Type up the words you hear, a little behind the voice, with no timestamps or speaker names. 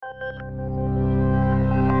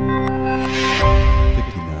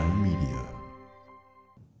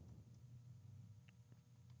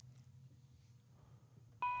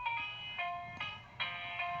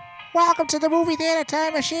welcome to the Movie Theater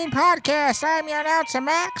Time Machine Podcast. I'm your announcer,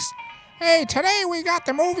 Max. Hey, today we got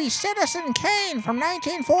the movie Citizen Kane from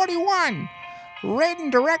 1941. Written,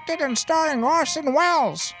 directed, and starring Orson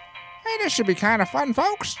Welles. Hey, this should be kind of fun,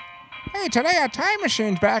 folks. Hey, today our time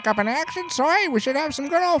machine's back up in action, so hey, we should have some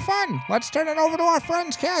good old fun. Let's turn it over to our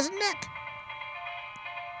friends Kaz and Nick.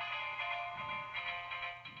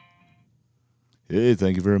 Hey,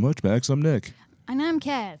 thank you very much, Max. I'm Nick. And I'm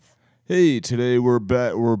Kaz. Hey, today we're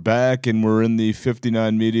back, and we're in the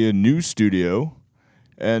 59 Media news studio,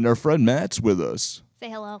 and our friend Matt's with us. Say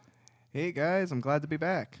hello. Hey guys, I'm glad to be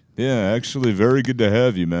back. Yeah, actually, very good to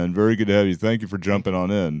have you, man. Very good to have you. Thank you for jumping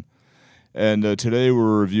on in. And today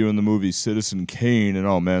we're reviewing the movie Citizen Kane, and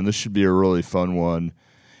oh man, this should be a really fun one.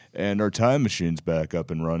 And our time machine's back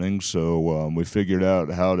up and running, so we figured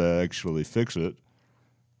out how to actually fix it.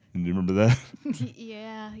 Do you remember that?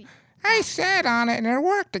 Yeah. I sat on it and it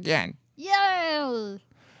worked again. Yo!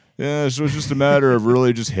 Yeah, so it's just a matter of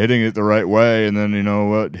really just hitting it the right way, and then, you know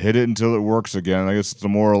what, hit it until it works again. I guess it's the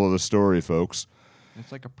moral of the story, folks.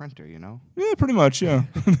 It's like a printer, you know? Yeah, pretty much, yeah.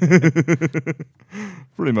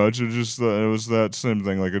 Pretty much. It was that same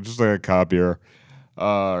thing, just like a copier.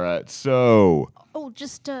 All right, so... Oh,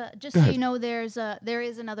 just so ahead. you know, there is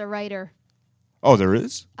another writer. Oh, there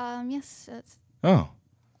is? Yes. Oh.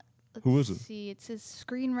 Who is it? Let's see. It says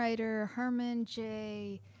screenwriter Herman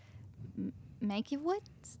J.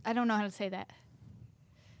 Mankiewicz? I don't know how to say that.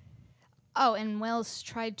 Oh, and Wells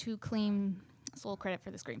tried to claim sole credit for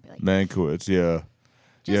the screenplay. Mankiewicz, yeah.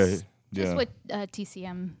 Just yeah. what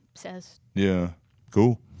TCM says. Yeah,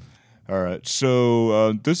 cool. All right,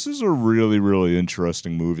 so this is a really, really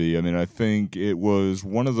interesting movie. I mean, I think it was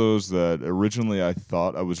one of those that originally I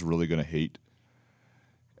thought I was really going to hate.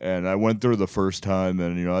 And I went through the first time,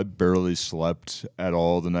 and, you know, I barely slept at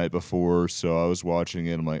all the night before, so I was watching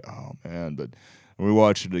it. I'm like, oh, man. But we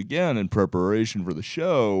watched it again in preparation for the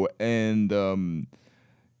show, and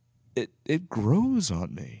it grows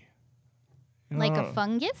on me. You Like know? a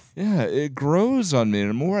fungus? Yeah, it grows on me. And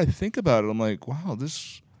the more I think about it, I'm like, wow,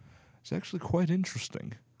 this is actually quite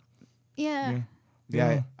interesting. Yeah.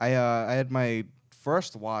 Yeah, I had my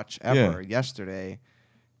first watch ever yesterday,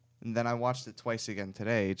 and then I watched it twice again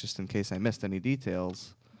today, just in case I missed any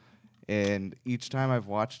details. And each time I've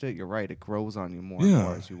watched it, you're right, it grows on you more and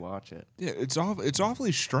more as you watch it. Yeah, it's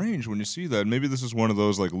awfully strange when you see that. Maybe this is one of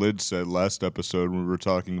those, like Lid said last episode when we were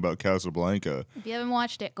talking about Casablanca. If you haven't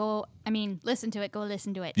watched it, listen to it. Go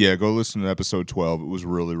listen to it. Yeah, go listen to episode 12. It was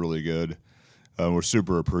really, really good. We're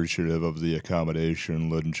super appreciative of the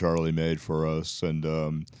accommodation Lid and Charlie made for us, and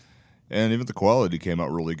even the quality came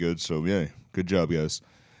out really good. So yeah, good job, guys.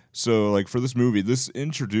 So like for this movie, this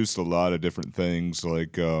introduced a lot of different things.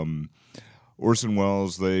 Like Orson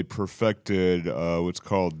Welles, they perfected what's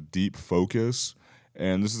called deep focus,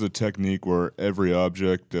 and this is a technique where every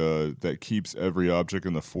object that keeps every object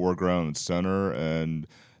in the foreground and center, and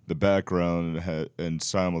the background and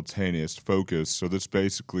simultaneous focus. So this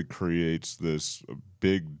basically creates this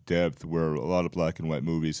big depth where a lot of black and white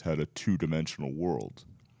movies had a two-dimensional world.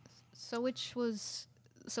 So was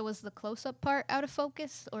the close-up part out of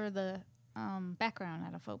focus or the background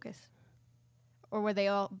out of focus? Or were they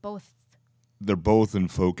all both? They're both in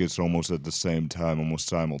focus almost at the same time, almost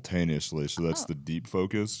simultaneously. So that's the deep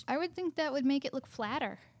focus. I would think that would make it look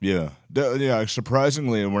flatter. Yeah. Yeah,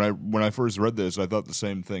 surprisingly, when I first read this, I thought the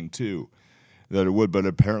same thing too, that it would, but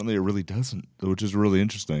apparently it really doesn't, which is really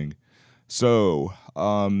interesting. So,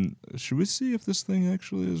 should we see if this thing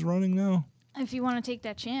actually is running now? If you want to take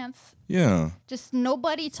that chance. Yeah. Just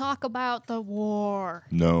nobody talk about the war.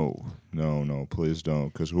 No, please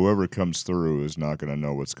don't, because whoever comes through is not going to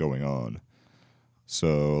know what's going on.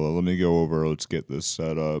 So let me go over. Let's get this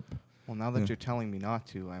set up. Well, now that you're telling me not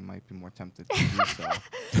to, I might be more tempted to do so.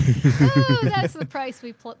 Oh, that's the price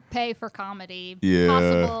we pay for comedy. Yeah.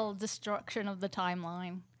 Possible destruction of the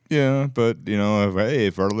timeline. Yeah, but, you know,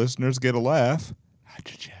 if our listeners get a laugh,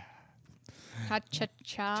 Ha-cha-cha.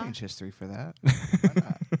 Change history for that.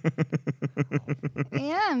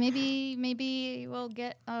 Yeah, maybe we'll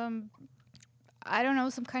get I don't know,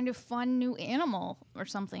 some kind of fun new animal or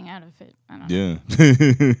something out of it. I don't know. Yeah.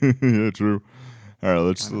 Yeah, true. All right,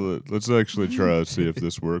 let's actually try to see if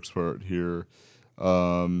this works for it here.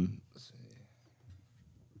 Let's see.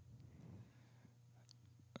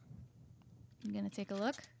 I'm gonna take a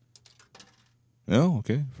look. Oh,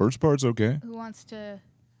 okay. First part's okay. Who wants to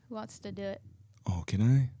do it? Oh, can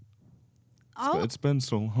I? Oh, It's been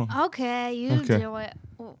so long. okay, you Okay. do it.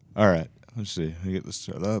 Oh, All right. Let's see. Let me get this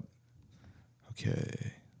set up.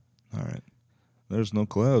 Okay. All right. There's no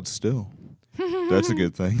clouds still. That's a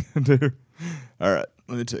good thing. All right.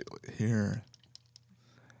 Let me take a look here.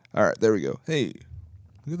 All right, there we go. Hey,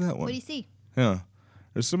 look at that one. What do you see? Yeah.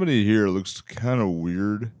 There's somebody here that looks kind of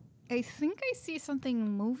weird. I think I see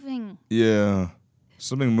something moving. Yeah.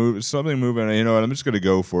 Something moving. You know what? I'm just going to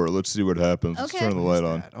go for it. Let's see what happens. Let's Okay. turn the light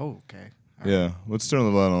on. Oh, okay. Yeah. Let's turn the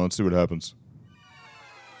light on. Let's see what happens.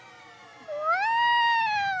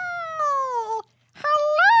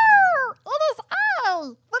 Hello! It is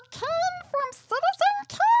I, the Kane from Citizen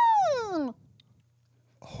Kane!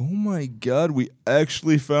 Oh my God. We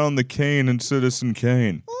actually found the Kane in Citizen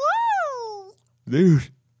Kane. Yay! Dude.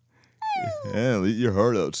 Yeah, eat your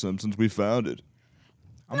heart out, Simpsons. We found it.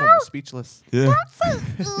 I'm almost speechless. Yeah. Say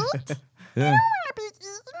eat! Yeah. Wanna be eaten?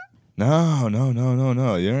 No.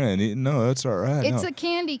 You ain't eating. No, that's all right. It's no. a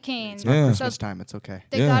candy cane. It's not Yeah. Christmas time. It's okay.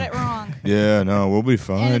 They Yeah. got it wrong. Yeah, no, we'll be And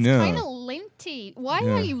fine. it's Yeah. kind of linty. Why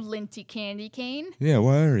Yeah. are you linty candy cane? Yeah,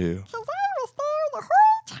 why are you? Cause I was there the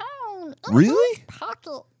whole time. In Really? his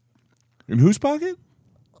pocket. In whose pocket?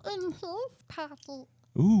 In his pocket.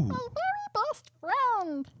 Ooh. My very best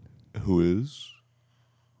friend. Who is?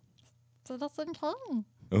 Citizen Kane.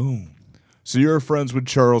 Oh. So you're friends with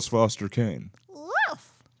Charles Foster Kane.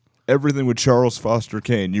 Yes! Everything with Charles Foster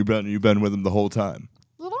Kane. You've been with him the whole time.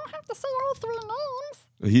 You don't have to say all three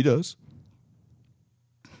names. He does.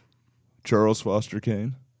 Charles Foster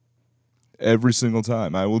Kane. Every single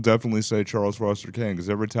time. I will definitely say Charles Foster Kane because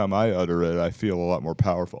every time I utter it, I feel a lot more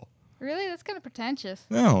powerful. Really? That's kind of pretentious.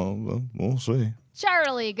 No, well, we'll see.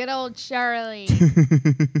 Charlie, good old Charlie.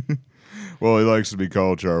 Well, he likes to be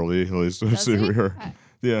called Charlie. At least Does he? here.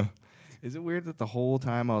 Yeah. Is it weird that the whole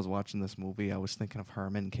time I was watching this movie, I was thinking of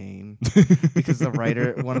Herman Cain because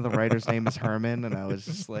one of the writers' name is Herman, and I was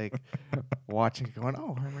just like watching, it going,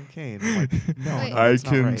 "Oh, Herman Cain." I'm like, no, Wait. I that's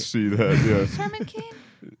not can right. see that. Yeah. Herman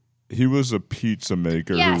Cain? He was a pizza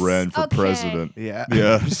maker Yes, who ran for okay. president. Yeah,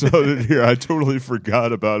 Yeah, so here I totally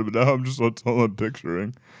forgot about it, but now that's all I'm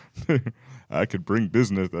picturing. I could bring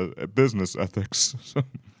business ethics.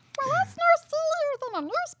 Well, that's no sillier than a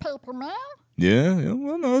newspaper, man. yeah,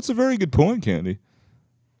 well, no, that's a very good point, Candy.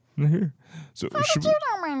 Here, so How did you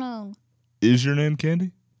know my name? is your name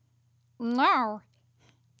Candy? No.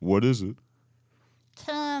 What is it?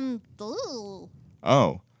 Candy.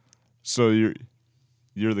 Oh, so you're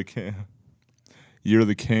the can. You're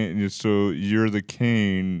the can. So you're the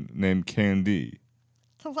Kane named Candy.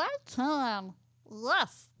 Cause I can.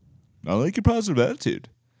 Yes. I like your positive attitude.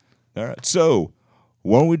 All right, so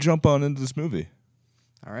why don't we jump on into this movie?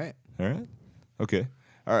 all right. All right. Okay.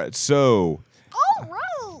 All right. So, All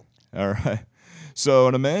right. all right. So,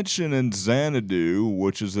 in a mansion in Xanadu,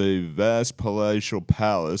 which is a vast palatial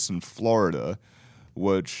palace in Florida,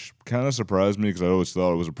 which kind of surprised me because I always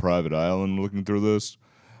thought it was a private island looking through this.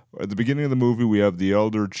 At the beginning of the movie, we have the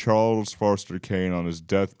elder Charles Foster Kane on his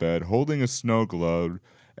deathbed holding a snow globe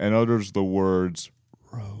and utters the words,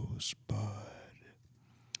 Rosebud,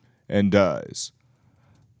 and dies.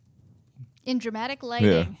 In dramatic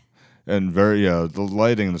lighting. And the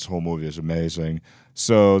lighting in this whole movie is amazing.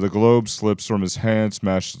 So the globe slips from his hand,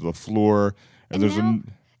 smashes to the floor, and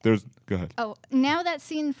And there's go ahead. Oh, now that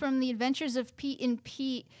scene from The Adventures of Pete and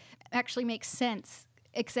Pete actually makes sense.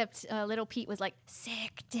 Except little Pete was like,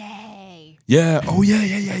 sick day. Yeah. Oh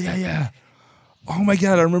yeah. Oh my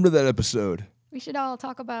God, I remember that episode. We should all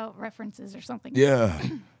talk about references or something. Yeah.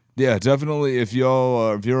 Yeah, definitely. If you're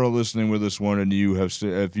all listening with this one, and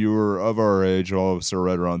if you were of our age, all of us are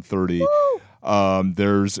right around 30.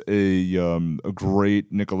 There's a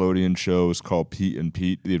great Nickelodeon show. It's called Pete and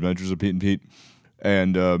Pete: The Adventures of Pete and Pete,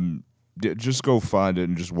 and just go find it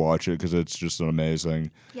and just watch it because it's just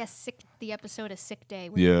amazing. Yes, the episode is Sick Day.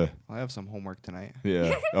 Yeah, I have some homework tonight.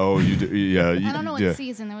 yeah. Oh, you do. Yeah, I don't know what yeah.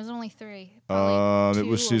 season. There was only 3. Probably It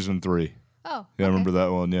was 2 or- season 3. Oh, Yeah, I okay. remember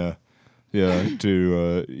that one. Yeah, yeah.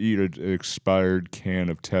 To eat an expired can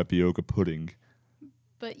of tapioca pudding.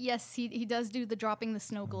 But yes, he does do the dropping the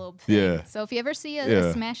snow globe thing. Yeah. So if you ever see a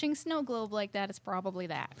Yeah. smashing snow globe like that, it's probably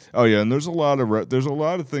that. Oh yeah, and there's a lot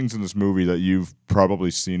of things in this movie that you've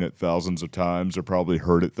probably seen it thousands of times or probably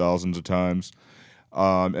heard it thousands of times.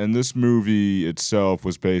 And this movie itself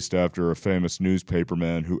was based after a famous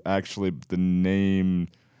newspaperman who actually the name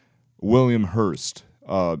William Hearst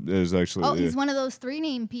is actually Oh, he's one of those 3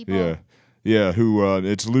 name people. yeah who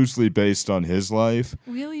it's loosely based on his life.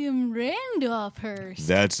 William Randolph Hearst.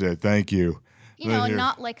 That's it. Thank you. You know, Right here.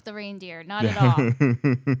 not like the reindeer. Not at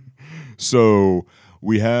all. So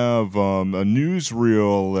we have a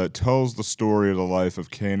newsreel that tells the story of the life of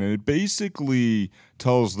Kane, and it basically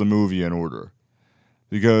tells the movie in order.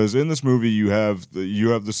 Because in this movie, you have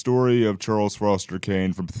the story of Charles Foster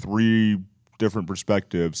Kane from 3 different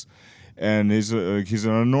perspectives, and he's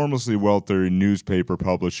an enormously wealthy newspaper I thought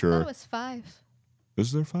publisher. it was 5.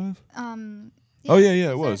 Is there 5? Yeah, Oh yeah,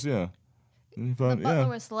 it is was. there- Yeah. The Five, butler yeah.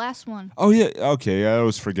 was the last one. Oh yeah, okay. I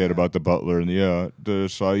always forget about the butler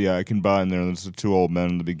and so yeah, I combine there. There's the 2 old men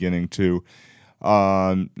in the beginning too.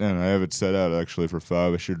 And I have it set out actually for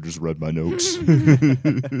 5. I should have just read my notes.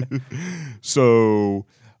 So,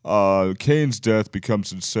 Kane's death becomes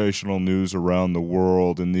sensational news around the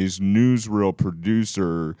world, and these newsreel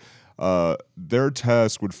producer, their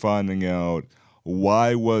task with finding out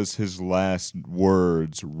why was his last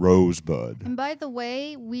words Rosebud. And by the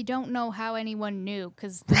way, we don't know how anyone knew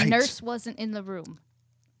because the Right. nurse wasn't in the room.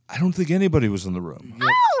 I don't think anybody was in the room.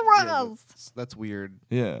 Yeah, that's weird.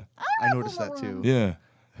 Yeah, I noticed that too. yeah.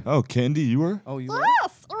 Oh, Candy, you were? Oh, you were?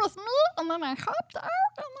 Yes, it was me, and then I hopped out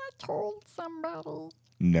and I told somebody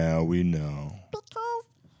Now we know. because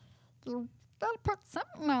you gotta put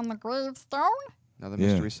something on the gravestone. Now the Yeah.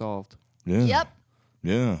 mystery solved. Yeah. Yep.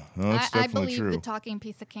 Yeah, no, that's I definitely believe true. the talking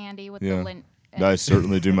piece of candy with Yeah. the lint. I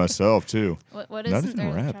certainly do myself too. What is Not it even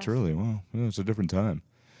there, wrapped, Travis? really. Wow, yeah, it's a different time.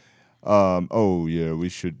 Oh yeah, we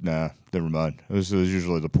should. Nah, never mind. This is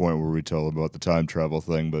usually the point where we tell about the time travel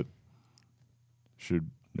thing, but screw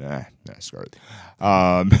it.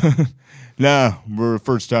 Nah, we're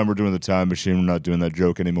first time we're doing the time machine. We're not doing that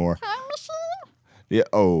joke anymore. Time machine? Yeah.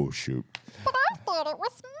 Oh shoot. But I thought it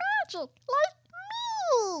was magic,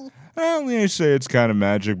 like me. Well, you say it's kind of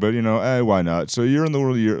magic, but why not? So you're in the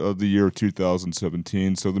world of the year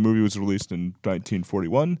 2017. So the movie was released in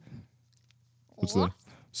 1941. What's that?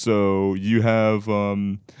 So you have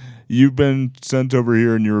you've been sent over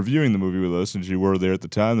here and you're reviewing the movie with us, since you were there at the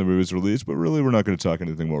time the movie was released. But really, we're not going to talk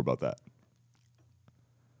anything more about that.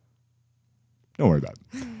 Don't worry about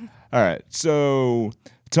it. All right. So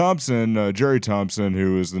Thompson, Jerry Thompson,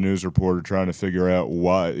 who is the news reporter trying to figure out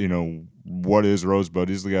why, what is Rosebud.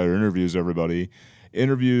 He's the guy who interviews everybody.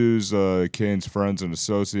 Interviews Kane's friends and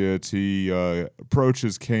associates. He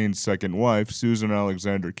approaches Kane's second wife, Susan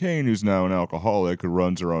Alexander Kane, who's now an alcoholic who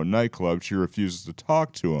runs her own nightclub. She refuses to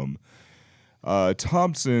talk to him.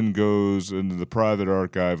 Thompson goes into the private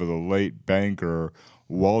archive of the late banker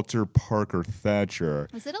Walter Parker Thatcher.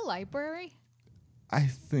 Is it a library? I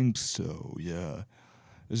think so, yeah.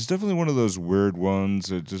 It's definitely one of those weird ones.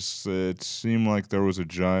 It seemed like there was a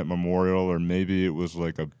giant memorial, or maybe it was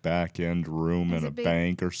like a back end room Is in it a big?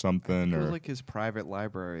 bank or something. It was Or like his private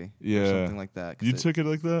library. Yeah. Or something like that. 'cause you took it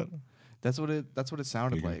like that? That's what it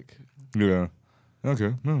sounded Okay. like. Yeah.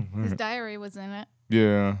 Okay. No. all His right. diary was in it.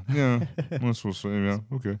 Yeah. Yeah. That's we'll say. Yeah.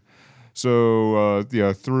 Okay. So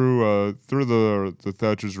through the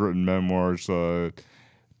Thatcher's written memoirs,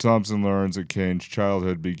 Thompson learns that Kane's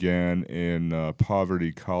childhood began in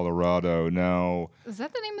Poverty, Colorado. Now, Is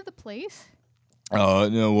that the name of the place?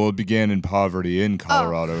 it began in Poverty in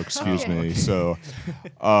Colorado. Excuse okay. me. So,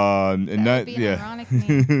 That and would be an yeah, ironic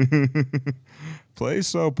name. place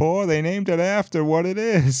so poor they named it after what it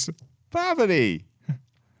is: poverty.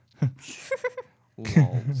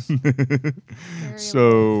 Lols. Very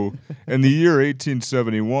So, in the year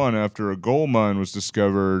 1871, after a gold mine was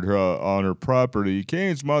discovered on her property,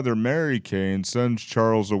 Kane's mother, Mary Kane, sends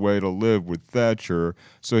Charles away to live with Thatcher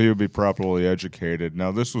so he would be properly educated.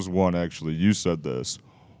 Now, this was one, actually. You said this.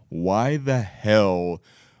 Why the hell?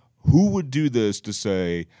 Who would do this to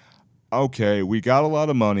say, okay, we got a lot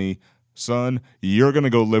of money, son, you're going to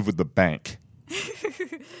go live with the bank?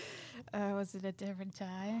 was it a different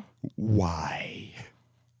time? Why?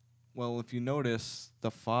 Well, if you notice, the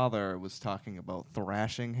father was talking about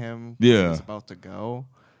thrashing him when Yeah. he was about to go.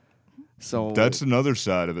 So That's another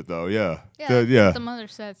side of it, though. Yeah. Yeah, The- that's yeah. what the mother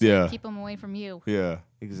said. So Yeah. keep him away from you. Yeah.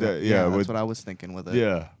 exactly. Yeah, Yeah, that's with- what I was thinking with it.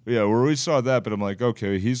 Yeah, yeah. Where we saw that, but I'm like,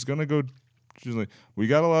 okay, he's gonna go. She's like, we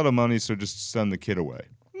got a lot of money, so just send the kid away.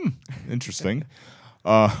 Interesting.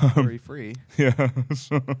 Very free. Yeah.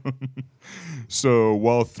 So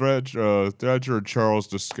while Thatcher and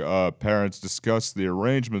Charles' parents discuss the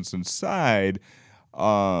arrangements inside,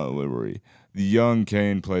 where were we? The young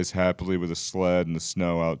Kane plays happily with a sled in the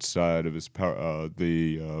snow outside of his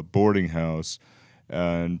boarding house,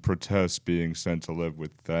 and protests being sent to live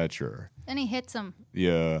with Thatcher. Then he hits him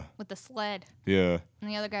Yeah, with the sled. yeah. And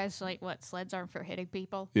the other guy's like, what? Sleds aren't for hitting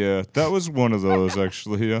people? Yeah, that was one of those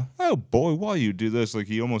actually. Yeah. Oh boy, why you do this? Like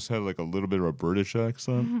he almost had like a little bit of a British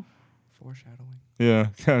accent. Foreshadowing. Yeah,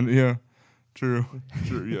 kind of. Yeah, true.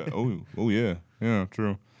 True. Yeah. Oh yeah. Yeah.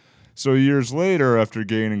 True. So years later, after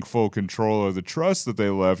gaining full control of the trust that they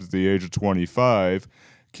left at the age of 25,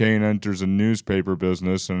 Kane enters a newspaper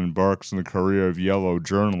business and embarks on the career of yellow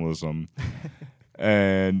journalism.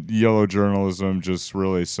 And yellow journalism, just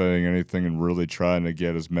really saying anything and really trying to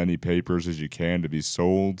get as many papers as you can to be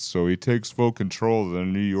sold. So he takes full control of the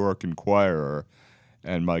New York Enquirer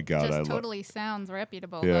And my God, Just I love. totally sounds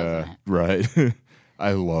reputable, Yeah, doesn't it? right.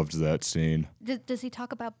 I loved that scene. Does he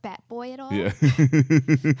talk about Bat Boy at all? Yeah.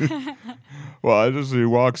 Well, he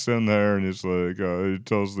walks in there and he's like, he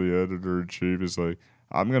tells the editor in chief, he's like,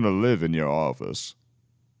 I'm gonna live in your office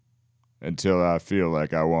until I feel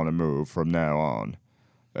like I want to move from now on.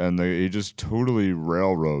 And he just totally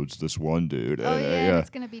railroads this one dude. Oh, yeah, it's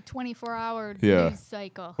going to be 24-hour Yeah. news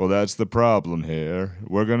cycle. Well, that's the problem here.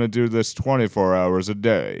 We're gonna do this 24 hours a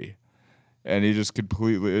day, and he just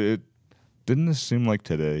completely. Didn't this seem like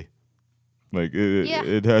today? Like Yeah.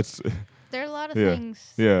 it has. There are a lot of Yeah.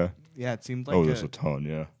 things. Yeah. Yeah, it seemed like Oh, there's a ton.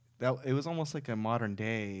 Yeah. it was almost like a modern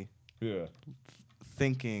day Yeah.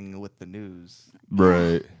 thinking with the news.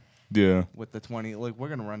 Right. Yeah. With the 20, like we're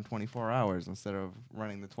gonna run 24 hours instead of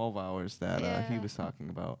running the 12 hours that he Yeah. was talking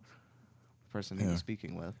about. The person he Yeah. was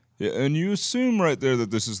speaking with. Yeah, and you assume right there that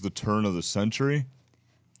this is the turn of the century,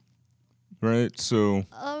 right? So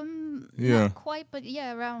Yeah. Not quite, but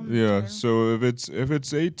yeah, around. yeah, there. so if it's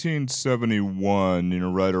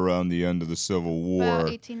 1871, right around the end of the Civil War. About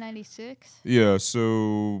 1896. Yeah,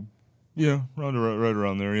 so yeah, right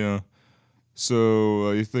around there, yeah.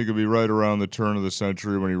 So you think it'd be right around the turn of the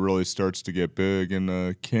century when he really starts to get big in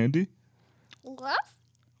candy? Yes?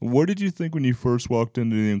 What did you think when you first walked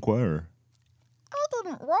into the Enquirer? I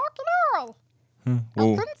didn't walk at all. I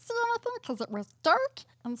Well, couldn't see anything because it was dark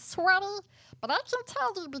and sweaty. But I can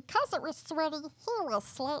tell you because it was sweaty, he was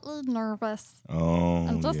slightly nervous. oh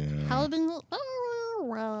And just yeah. hiding it very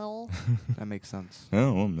well. That makes sense.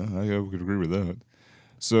 Oh, well, no, I could agree with that.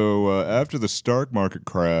 So after the stock market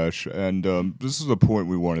crash, and this is a point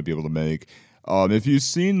we want to be able to make. If you've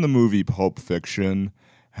seen the movie Pulp Fiction,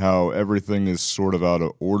 how everything is sort of out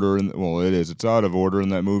of order, well, it is. It's out of order in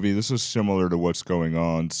that movie. This is similar to what's going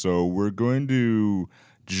on. So we're going to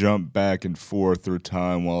jump back and forth through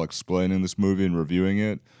time while explaining this movie and reviewing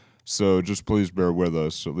it. So just please bear with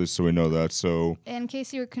us, at least so we know that. So In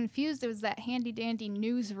case you were confused, there was that handy dandy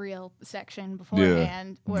newsreel section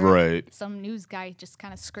beforehand where right. some news guy just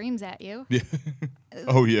kind of screams at you. yeah.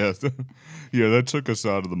 Oh yeah, yeah. That took us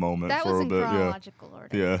out of the moment That for was a in bit. Yeah. chronological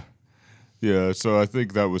order. Yeah. Yeah, so I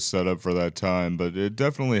think that was set up for that time, but it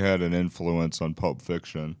definitely had an influence on Pulp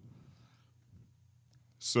Fiction.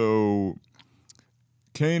 So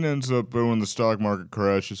Kane ends up, when the stock market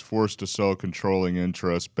crash, is forced to sell controlling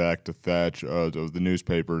interest back to Thatcher, of the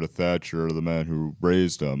newspaper to Thatcher, the man who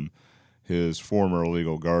raised him, his former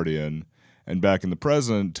legal guardian. And back in the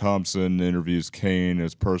present, Thompson interviews Kane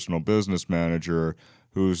as personal business manager,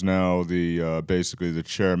 who's now the basically the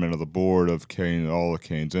chairman of the board of Kane, all of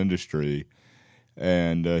Kane's industry.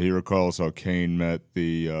 And he recalls how Kane met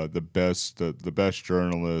the best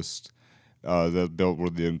journalist that dealt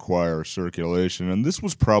with the Enquirer circulation, and this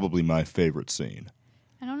was probably my favorite scene.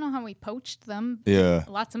 I don't know how we poached them. Yeah,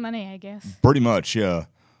 Lots of money, I guess. pretty much. Yeah.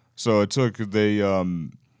 So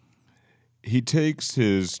he takes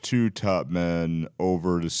his two top men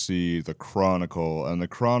over to see the Chronicle, and the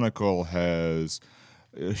Chronicle has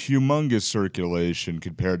a humongous circulation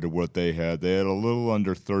compared to what they had. They had a little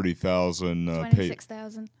under 30,000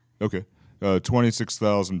 $26,000. Okay.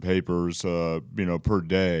 26,000 papers, per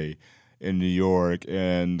day in New York,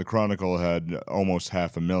 and the Chronicle had almost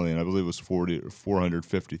 500,000. I believe it was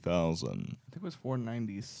 450,000. I think it was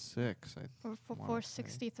 496. For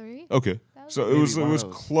 463. Okay. So it Maybe was one of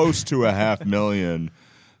those. close to 500,000.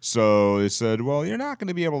 So they said, well, you're not going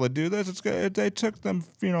to be able to do this. They took them,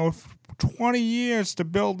 20 years to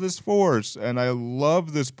build this force. And I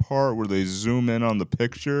love this part where they zoom in on the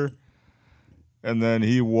picture. And then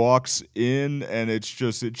he walks in, and it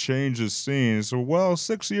changes scene. So, well,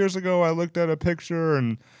 6 years ago, I looked at a picture,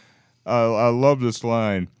 and I love this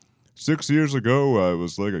line. 6 years ago, I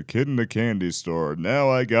was like a kid in a candy store. Now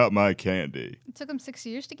I got my candy. It took them 6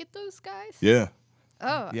 years to get those guys? Yeah.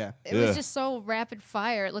 Oh. Yeah. It Yeah. was just so rapid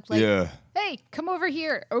fire. It looked like, Yeah. hey, come over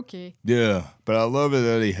here. Okay. Yeah. But I love it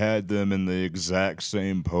that he had them in the exact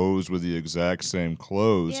same pose with the exact same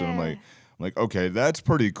clothes. And I'm Yeah. like, okay, that's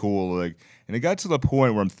pretty cool. Like, and it got to the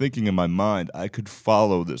point where I'm thinking in my mind, I could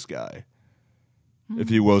follow this guy if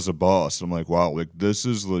he was a boss. I'm like, wow, like this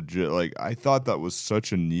is legit. Like, I thought that was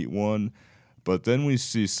such a neat one. But then we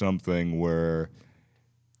see something where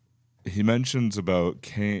he mentions about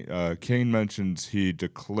Kane. Kane mentions he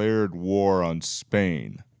declared war on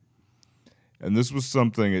Spain. And this was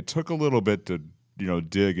something, it took a little bit to,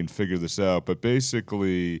 dig and figure this out. But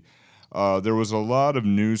basically, there was a lot of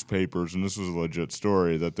newspapers, and this was a legit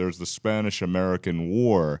story, that there's the Spanish-American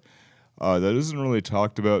War that isn't really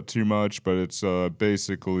talked about too much, but it's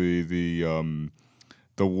basically the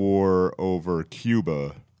war over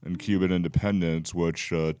Cuba and Cuban independence,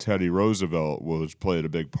 which Teddy Roosevelt played a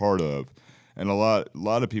big part of. And a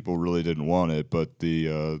lot of people really didn't want it, but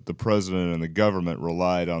the president and the government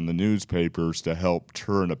relied on the newspapers to help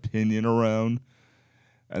turn opinion around,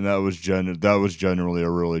 and that was generally a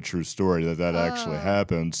really true story that actually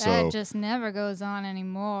happened. So That just never goes on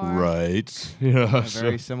anymore. right, yeah,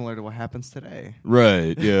 Very similar to what happens today.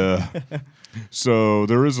 right, yeah. So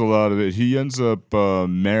there is a lot of it. He ends up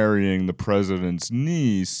marrying the president's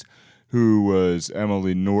niece, who was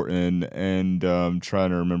Emily Norton, and I'm trying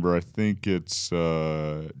to remember, I think it's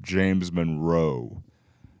James Monroe,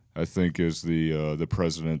 I think is the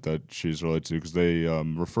president that she's related to, because they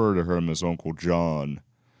refer to him as Uncle John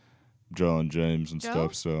James and Joe?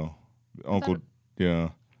 stuff, so Uncle, yeah.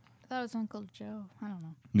 I thought it was Uncle Joe. I don't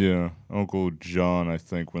know. Yeah, Uncle John, I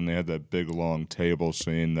think, when they had that big long table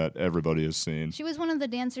scene that everybody has seen. She was one of the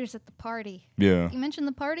dancers at the party. Yeah. You mentioned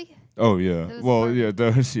the party? Oh, yeah. That was Well, fun. yeah,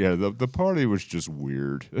 that was, yeah, the party was just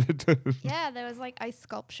weird. Yeah, there was like ice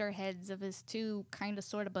sculpture heads of his two kind of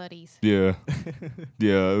sort of buddies. Yeah.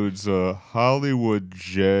 Yeah, it was Hollywood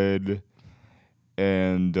Jed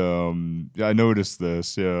and I noticed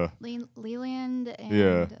this, yeah. Leland and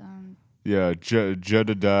Yeah. Yeah,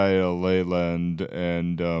 Jedediah Leyland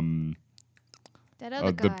and that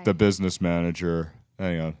other guy. the business manager.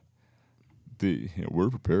 Hang on.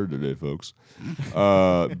 We're prepared today, folks.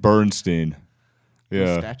 Bernstein.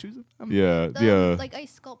 Yeah. Statues of them? Yeah, The, yeah. like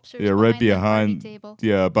ice sculptures. Yeah, right the party behind table.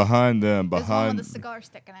 Yeah, behind them, There's one with behind a cigar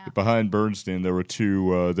sticking out. behind Bernstein, there were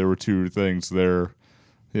two things there.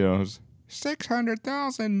 You know,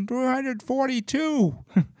 600,242.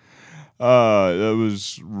 That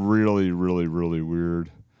was really, really, really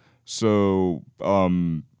weird. So,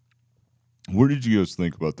 what did you guys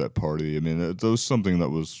think about that party? I mean, that was something that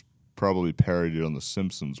was probably parodied on The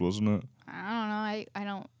Simpsons, wasn't it? I don't know. I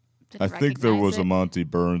don't. I Didn't think there recognize was a it. Monty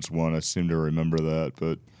Burns one. I seem to remember that,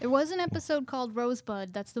 but There was an episode called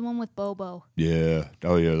Rosebud. That's the one with Bobo. yeah.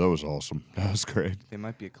 Oh, yeah, that was awesome. That was great. There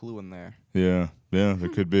might be a clue in there. Yeah, there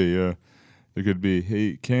could be, yeah. There could be.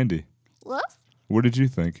 Hey, Candy, Yes, what did you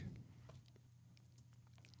think?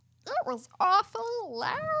 it was awfully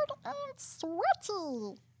loud and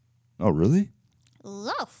sweaty. Oh, really?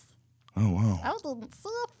 Yes, Oh, wow. I didn't see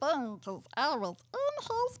a thing because I was in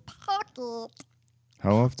his pocket.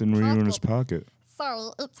 How often were you in his pocket? Sorry,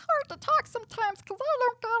 it's hard to talk sometimes because I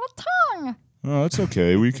don't got a tongue. Oh, that's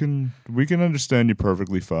okay. We can understand you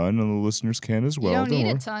perfectly fine, and the listeners can as well. you don't need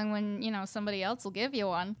worry. a tongue when somebody else will give you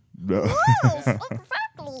one. No. Yes,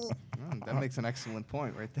 exactly. That makes an excellent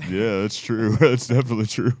point right there. Yeah, that's true. That's definitely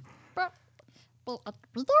true. But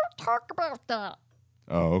we don't talk about that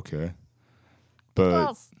Oh, okay. But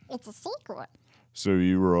because it's a secret. so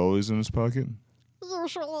you were always in his pocket?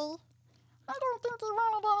 Usually, I don't think he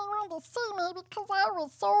wanted anyone to see me because I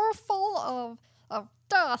was so full of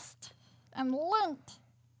dust and lint.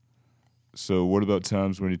 So what about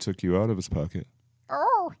times when he took you out of his pocket?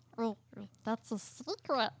 Oh, that's a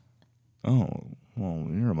secret. Oh, well,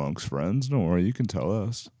 you're amongst friends. Don't worry, you can tell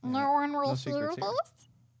us. No one will No hear secrets here. this.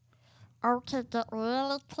 Okay, get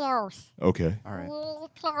really close. Okay. All right. Really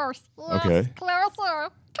close. Yes, Okay. closer.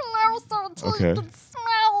 Closer until Okay. you can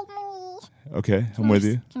smell me. Okay, I'm with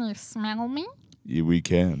you. Can you smell me? We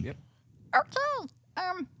can. Yep.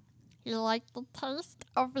 Okay. You like the taste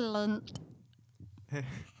of lint.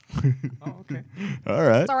 Oh, okay. All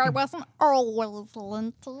right. So I wasn't always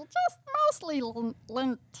linty, just mostly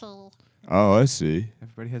linty. Oh, I see.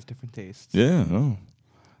 Everybody has different tastes. Yeah. Oh.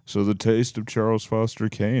 So the taste of Charles Foster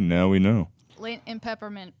Kane. Now we know. Lint and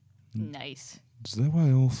peppermint. Hmm. Nice. Is that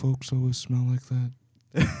why old folks always smell like that?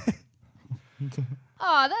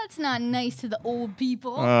 Oh, that's not nice to the old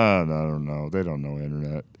people. I don't know. They don't know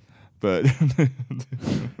internet. But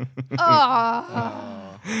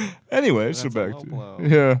Oh. anyway, so That's a back low to blow.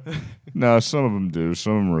 yeah. No, some of them do.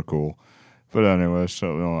 Some of them are cool. But anyway,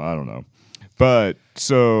 so no, I don't know. But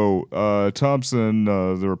so Thompson,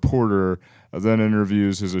 the reporter, then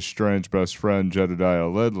interviews his estranged best friend Jedediah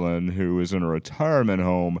Ledlin, who is in a retirement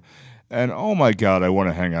home, and oh my God, I want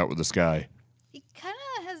to hang out with this guy. He kind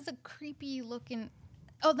of has a creepy looking.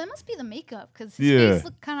 Oh, that must be the makeup because his Yeah. face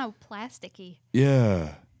looked kind of plasticky.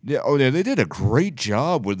 Yeah, yeah. Oh yeah, they did a great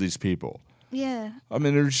job with these people. Yeah. I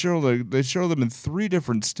mean, they show them in 3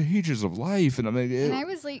 different stages of life, and I mean, And I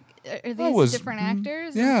was like, are that these was- different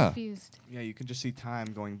actors? yeah. I'm confused. Yeah, you can just see time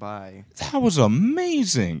going by. that was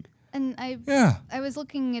amazing. And Yeah. I was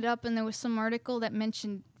looking it up, and there was some article that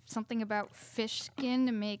mentioned something about fish skin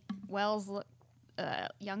to make Wells look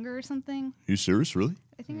younger or something. You serious, really?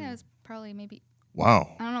 I think that was probably maybe.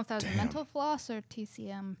 Wow. I don't know if that was Damn. mental floss or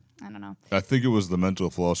TCM. I don't know. I think it was the mental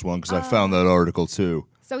floss one because I found that article too.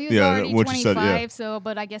 So he was Yeah, already what you 25. said, yeah. So,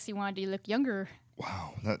 but I guess he wanted to look younger.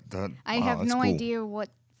 Wow, that I wow, have that's no cool. idea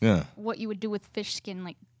Yeah, what you would do with fish skin,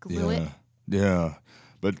 like glue it. yeah,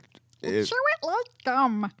 but it, Chew it like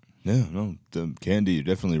gum. yeah, no, Candy, you're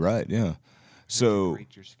definitely right. Yeah, so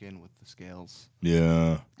Grate your skin with the scales.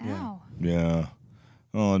 yeah, Ow. yeah.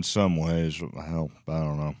 Well, in some ways, hell, I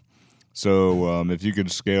don't know. So if you can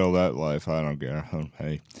scale that life, I don't care.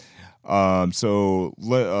 Hey. So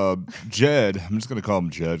Jed, I'm just gonna call him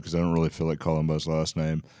Jed because I don't really feel like calling him by his last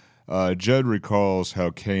name. Jed recalls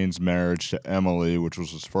how Kane's marriage to Emily, which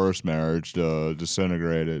was his first marriage,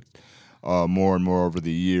 disintegrated more and more over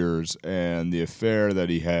the years, and the affair that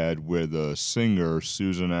he had with singer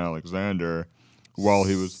Susan Alexander while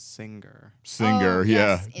he was Singer. singer. Oh,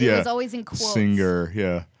 yes. Yeah, It yeah. was always in quotes. Singer.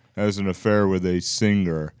 Yeah, has an affair with a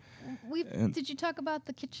singer. Did you talk about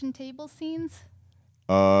the kitchen table scenes?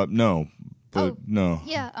 No, but Oh, no.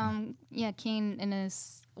 Yeah, Kane and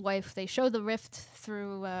his wife, they show the rift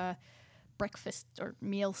through breakfast or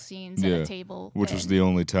meal scenes at Yeah, a table. which was and- the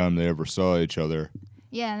only time they ever saw each other.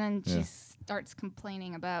 Yeah, and then Yeah. she starts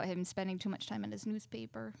complaining about him spending too much time in his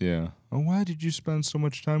newspaper. Yeah. Oh, why did you spend so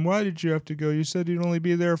much time? Why did you have to go? You said you'd only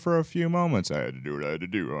be there for a few moments. I had to do what I had to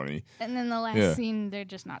do, honey. And then the last Yeah. scene, they're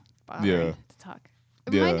just not bothering Yeah. to talk.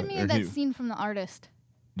 It Yeah, reminded me of and that he- scene from The Artist.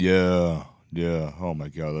 Yeah. Yeah. Oh my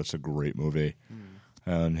God, that's a great movie.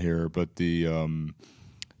 On here, but the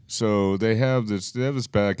so they have this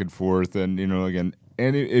back and forth, and again,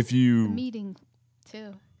 if The you meeting,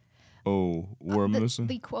 too. we're missing.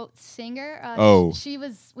 The quote singer. Oh. She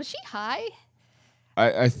was she high?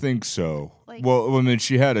 I think so. Like- Well, I mean,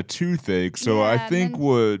 she had a toothache, so I Yeah, and think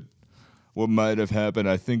then- what might have happened,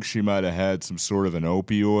 I think she might have had some sort of an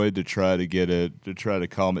opioid to try to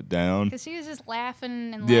calm it down. Because she was just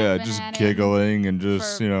laughing and Yeah, laughing just at giggling and him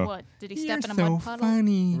just for what? Did he step in a mud puddle?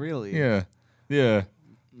 funny. Really? Yeah, yeah,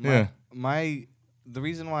 yeah. The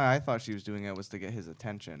reason why I thought she was doing it was to get his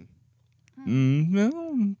attention.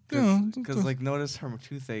 No, Because like, notice her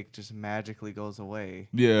toothache just magically goes away.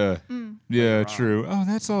 yeah, Mm. yeah, Later true. Oh,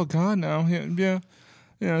 that's all gone now. Yeah.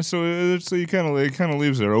 So it kind of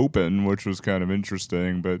leaves it open, which was kind of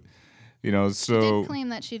interesting. But She so did claim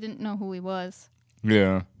that she didn't know who he was.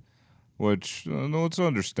 yeah, which no, it's And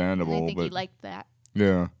understandable. I think but he liked that.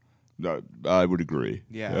 yeah, I would agree.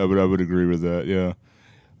 Yeah. I would agree with that. Yeah.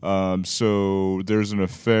 So there's an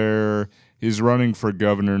affair. He's running for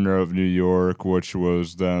governor of New York, which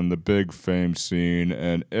was then the big fame scene,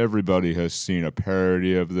 and everybody has seen a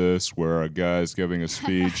parody of this where a guy's giving a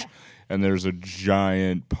speech, and there's a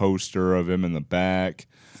giant poster of him in the back.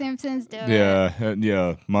 Simpsons do it.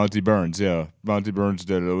 Yeah, Monty Burns. Yeah, Monty Burns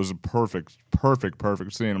did it. It was a perfect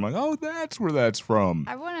scene. I'm like, oh, that's where that's from.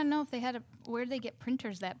 I want to know if they had where did they get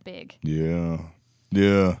printers that big? Yeah.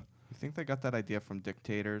 You think they got that idea from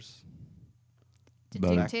dictators? Did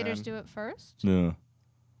Back dictators then. do it first? Yeah.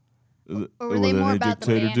 Or were they more any about the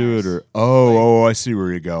dictator do it, banners? or I see where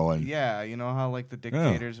you're going. Yeah, you know how like the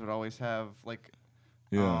dictators would always have like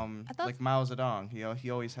Yeah. I thought- like Mao Zedong. He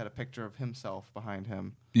always had a picture of himself behind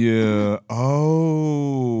him. Yeah.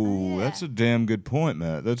 Oh, yeah. That's a damn good point,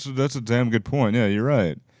 Matt. That's a damn good point. Yeah, you're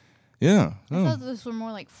right. Yeah. I Oh. thought those were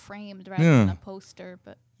more like framed rather Yeah. than a poster,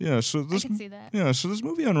 but Yeah. So I this. can see that. Yeah. So this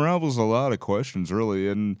movie unravels a lot of questions, really,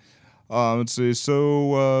 and. Let's see.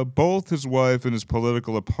 So both his wife and his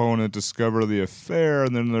political opponent discover the affair,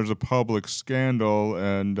 and then there's a public scandal,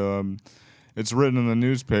 and it's written in the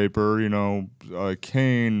newspaper.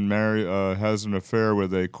 Kane has an affair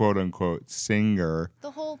with a quote unquote singer.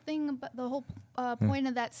 The whole thing about the whole point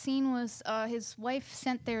of that scene was his wife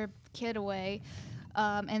sent their kid away,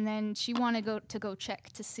 and then she wanted to go check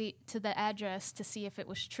to the address to see if it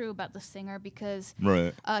was true about the singer because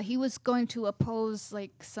Right. he was going to oppose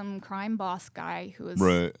like some crime boss guy who was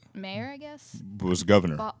Right. mayor, I guess. Was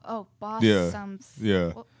governor. Boss. Yeah.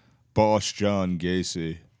 Yeah. Well, Boss John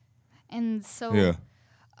Gacy. and so Yeah.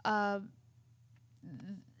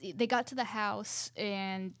 they got to the house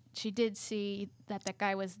and she did see that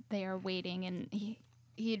guy was there waiting, and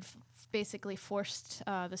he'd basically forced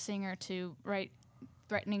the singer to write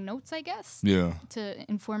threatening notes, I guess, Yeah. to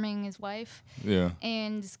informing his wife, Yeah.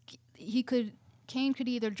 and Kane could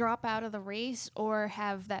either drop out of the race or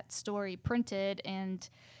have that story printed. And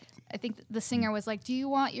I think the singer was like, "Do you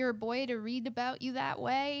want your boy to read about you that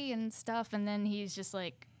way and stuff?" And then he's just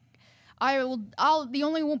like, the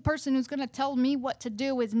only one person who's gonna tell me what to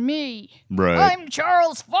do is me. Right. I'm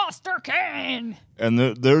Charles Foster Kane. And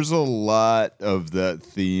there's a lot of that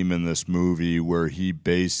theme in this movie where he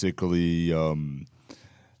basically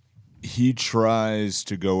he tries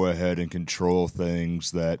to go ahead and control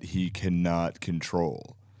things that he cannot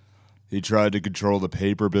control. He tried to control the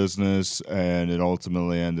paper business, and it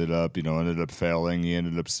ultimately ended up failing. He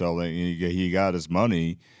ended up selling. He got his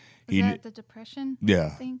money. Was that the Depression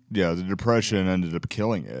thing? Yeah, the Depression ended up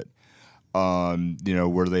killing it.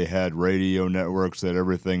 Where they had radio networks, that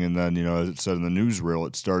everything, and then, as it said in the newsreel,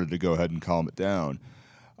 it started to go ahead and calm it down.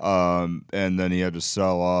 And then he had to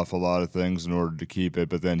sell off a lot of things in order to keep it,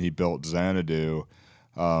 but then he built Xanadu,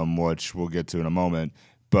 which we'll get to in a moment.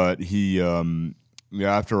 But he,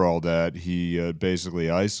 after all that, he basically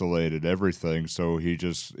isolated everything, so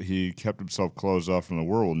he kept himself closed off from the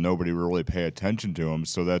world. Nobody would really pay attention to him,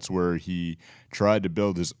 so that's where he tried to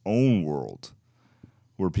build his own world,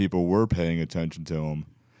 where people were paying attention to him.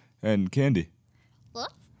 And Candy, Yes?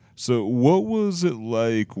 so what was it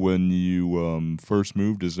like when you first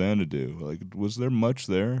moved to Xanadu? Like, was there much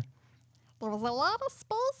there? There was a lot of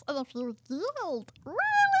space, and if you yelled really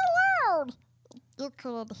loud, you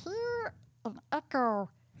could hear an echo.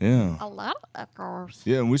 Yeah. A lot of echoes.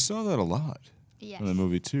 Yeah, and we saw that a lot Yes. in the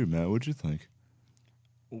movie too, Matt. What'd you think?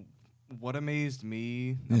 What amazed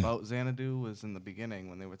me Yeah. about Xanadu was in the beginning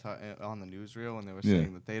when they were on the newsreel and they were Yeah.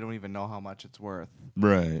 saying that they don't even know how much it's worth.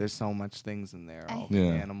 Right. There's so much things in there, all Yeah. the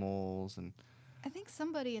animals and I think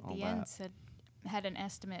somebody at All the end that. had an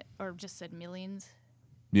estimate or just said millions.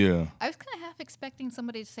 Yeah. I was kind of half expecting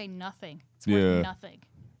somebody to say nothing. It's Yeah. worth nothing.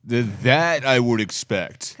 That I would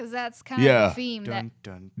expect. Because that's kind Yeah. of the theme. dun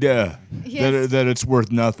dun. Yeah. Yes. That it's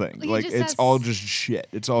worth nothing. He Like, just it's has- all just shit.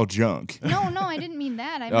 It's all junk. No, I didn't mean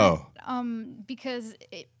that. I Oh. meant because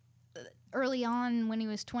early on when he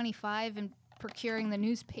was 25 and procuring the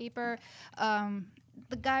newspaper,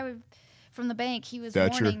 the guy from the bank, he was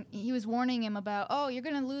Thatcher? warning him about, oh, you're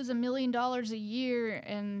gonna lose $1 million a year,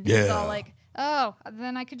 and he's all Yeah. like, oh,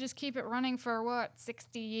 then I could just keep it running for what,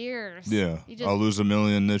 60 years? Yeah. He just, I'll lose $1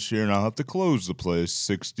 million this year and I'll have to close the place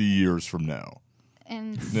 60 years from now.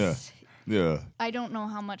 and Yeah. Yeah. I don't know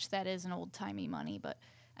how much that is in old timey money, but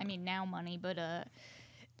I mean now money, but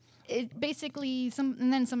it basically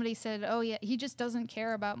and then somebody said, oh yeah, he just doesn't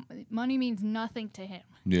care about money, means nothing to him.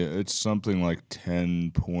 Yeah. It's something like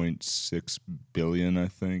 10.6 billion, I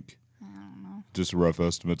think. I don't know. Just rough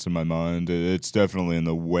estimates in my mind. It's definitely in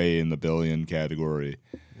the billion category.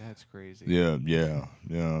 That's crazy. Yeah.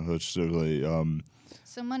 That's really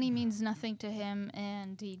So money means nothing to him,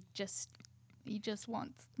 and he just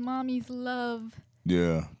wants mommy's love.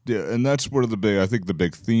 Yeah, and that's one of I think the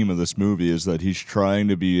big theme of this movie is that he's trying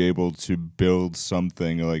to be able to build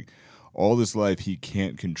something. Like, all this life he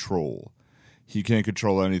can't control. He can't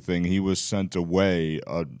control anything. He was sent away.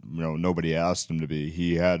 Nobody asked him to be.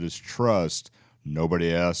 He had his trust.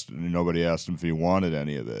 Nobody asked him if he wanted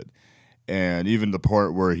any of it. And even the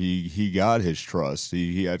part where he got his trust,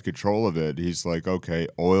 he had control of it. He's like, okay,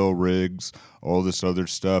 oil rigs, all this other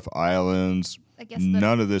stuff, islands, I guess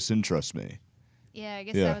none of this interests me. I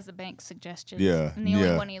guess Yeah. that was the bank's suggestion. Yeah, And the only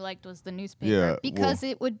yeah. one he liked was the newspaper. Yeah, Because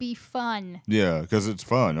it would be fun. Yeah, because it's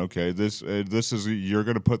fun. Okay, this is, you're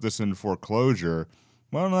going to put this in foreclosure.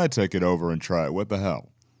 Why don't I take it over and try it? What the hell?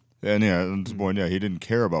 And at this point, he didn't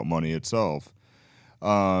care about money itself.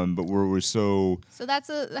 But we're so So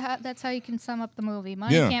that's how you can sum up the movie.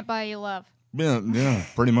 Money Yeah. can't buy you love. yeah,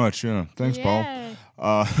 pretty much. Yeah, thanks, Yeah.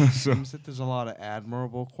 Paul. So Seems that there's a lot of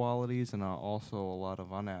admirable qualities and also a lot of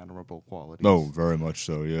unadmirable qualities. very much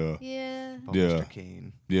so. Yeah. Yeah. About Yeah. Mr.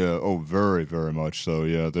 Kane. Yeah, very, very much so.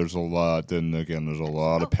 Yeah, there's a lot. Then again, there's a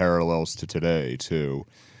lot of parallels to today too.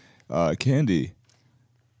 Candy,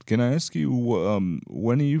 can I ask you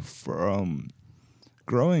when are you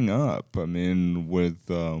growing up? I mean, with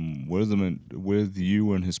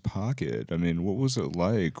you in his pocket. I mean, what was it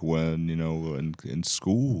like when in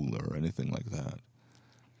school or anything like that?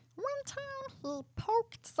 One time he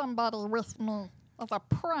poked somebody with me as a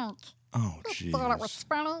prank. Oh, He thought it was jeez.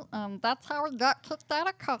 funny, and that's how he got kicked out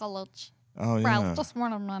of college. Oh Well, yeah, just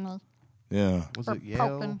one of many. yeah. Was For it Yale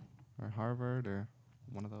poking. or Harvard or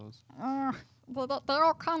one of those? They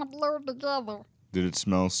all kind of blurred together. Did it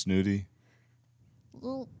smell snooty?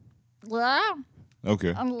 Yeah,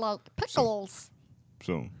 Okay, and like pickles.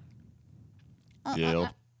 so Uh, Yale.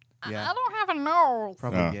 Yeah. I don't have a nose.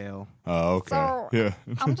 Probably Ah. Yale. Oh, okay. So- Yeah.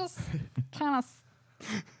 I'm just kind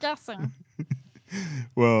of guessing.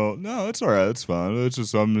 Well, no, it's all right. It's fine. It's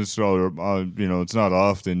just it's not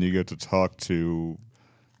often you get to talk to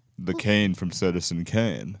the Kane from Citizen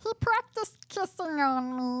Kane. He practiced kissing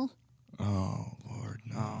on me. Oh Lord,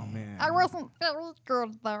 no, Oh man. I wasn't very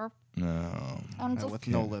good though. no. I'm Yeah, just with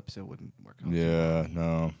no lips, it wouldn't work out. Yeah,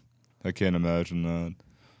 no, I can't imagine that.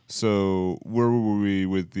 So where were we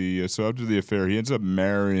with the? So after the affair, he ends up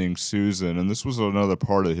marrying Susan, and this was another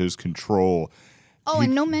part of his control. Oh, He-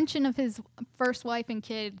 and no mention of his first wife and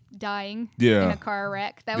kid dying Yeah. in a car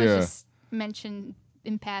wreck. That was Yeah. just mentioned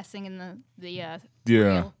in passing in the Yeah,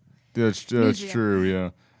 reel. that's Newsreel. true. Yeah,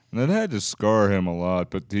 and that had to scar him a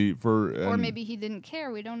lot. But Or and- maybe he didn't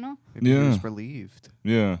care. We don't know. Maybe he Yeah. was relieved.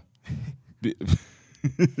 yeah,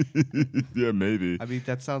 yeah, maybe. I mean,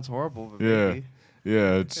 that sounds horrible, but Yeah. maybe.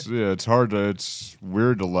 It's hard to, it's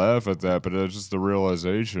weird to laugh at that, but it's just the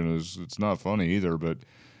realization is it's not funny either. But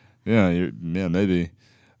yeah, maybe.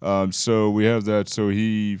 So we have that. So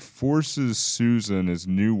he forces Susan, his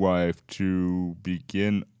new wife, to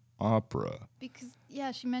begin opera. Because,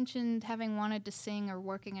 yeah, she mentioned having wanted to sing or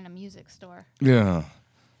working in a music store. Yeah.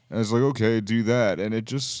 And it's like, okay, do that. And it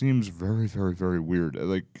just seems very, very, very weird.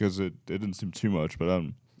 Like, because it didn't seem too much, but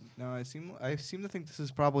No, I seem to think this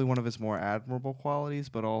is probably one of his more admirable qualities,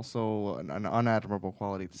 but also an unadmirable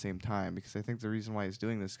quality at the same time. Because I think the reason why he's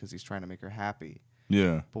doing this is because he's trying to make her happy.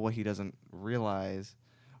 yeah. But what he doesn't realize,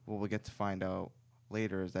 what we'll get to find out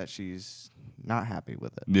later, is that she's not happy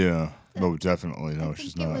with it. Yeah. Oh, definitely. I No, think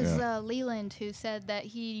she's it not. was Yeah. Leland who said that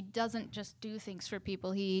he doesn't just do things for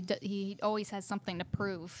people. He always has something to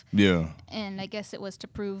prove. Yeah. And I guess it was to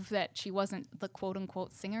prove that she wasn't the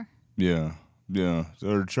quote-unquote singer. Yeah. Yeah.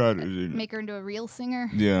 Or try to. Make her into a real singer.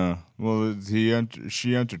 Yeah. Well, she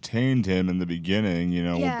entertained him in the beginning,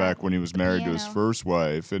 Yeah, back when he was the married to his piano. first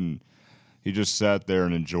wife, and he just sat there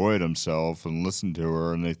and enjoyed himself and listened to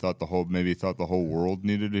her, and thought the whole world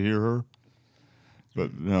needed to hear her.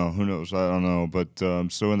 But no, who knows? I don't know. But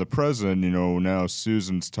so in the present, now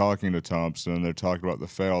Susan's talking to Thompson. They're talking about the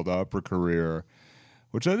failed opera career,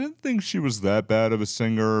 which I didn't think she was that bad of a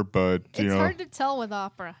singer, but It's hard to tell with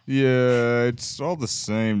opera. yeah, it's all the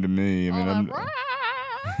same to me. I mean,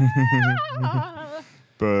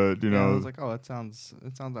 but I was like, oh, it sounds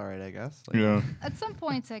all right, I guess. Like, yeah, At some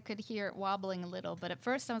points, I could hear it wobbling a little, but at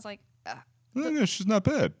first I was like, yeah, she's not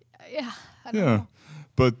bad. yeah, I don't Yeah. know.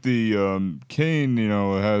 But the Kane,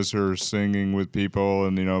 has her singing with people,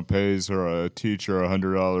 and pays her a teacher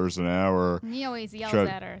 $100 an hour. And he always yells Try-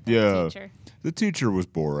 at her, the yeah. teacher. The teacher was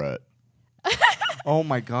Borat. Oh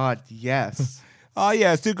my God, yes. Oh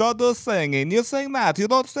yes, you got to singing. You sing that. You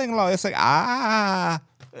don't sing low. You sing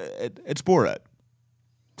it's Borat.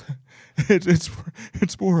 it's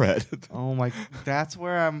Borat. Oh my, that's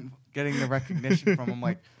where I'm getting the recognition from. I'm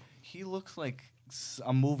like, he looks like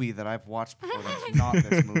a movie that I've watched before that's not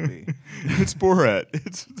this movie. It's Borat.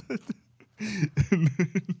 It's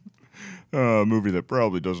a movie that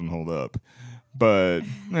probably doesn't hold up, but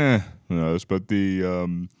who knows? But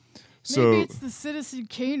the so Maybe it's the Citizen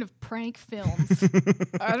Kane of prank films.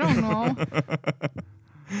 I don't know.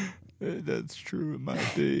 that's true. It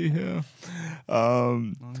might be. Yeah. As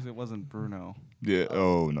long as it wasn't Bruno. Yeah.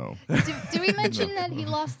 Oh no. Did we mention that he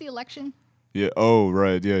lost the election? Yeah. Oh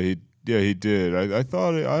right. Yeah. He did. I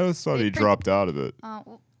thought They he dropped out of it.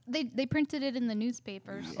 Well, they printed it in the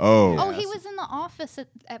newspapers. Oh. Oh, he was in the office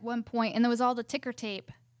at one point, and there was all the ticker tape.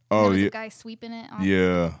 And Oh there was yeah. a guy sweeping it on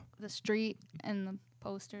Yeah. the street and the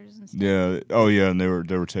posters and stuff. Yeah. Oh yeah. And they were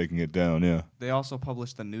taking it down. Yeah. They also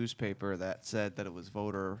published a newspaper that said that it was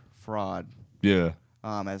voter fraud Yeah.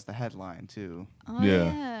 as the headline, too. Oh,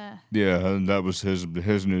 Yeah. yeah. Yeah. And that was his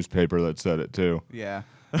newspaper that said it too. Yeah.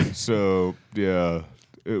 So yeah,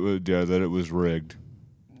 that it was rigged.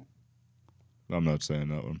 I'm not saying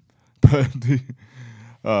that one,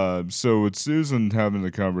 but so with Susan having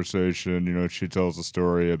the conversation, she tells a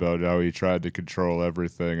story about how he tried to control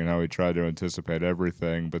everything and how he tried to anticipate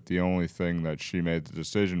everything, but the only thing that she made the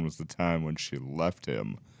decision was the time when she left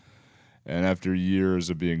him. And after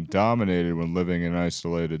years of being dominated when living in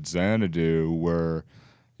isolated Xanadu, where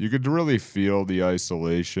you could really feel the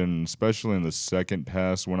isolation, especially in the second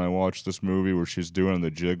pass when I watched this movie where she's doing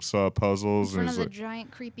the jigsaw In puzzles. front And of it's the like,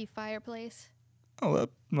 giant creepy fireplace. that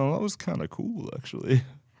was kind of cool, actually.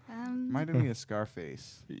 Reminded me of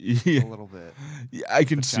Scarface Yeah, a little bit. yeah, I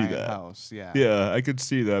can see Giant that. house, yeah. Yeah, I could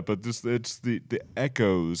see that, but it's the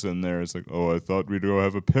echoes in there. It's like, oh, I thought we'd go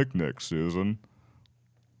have a picnic, Susan.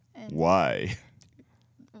 And Why?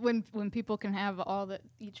 when people can have all that,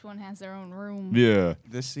 each one has their own room. Yeah,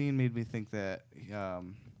 This scene made me think that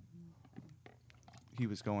he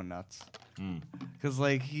was going nuts. Because,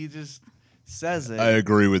 he just says it. I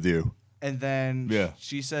agree with you. And then Yeah.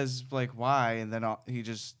 she says, why? And then he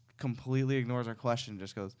just completely ignores her question and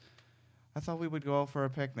just goes, I thought we would go out for a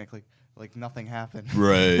picnic. Like nothing happened.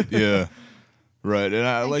 Right, yeah. Right, and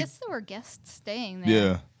I I like, guess there were guests staying there.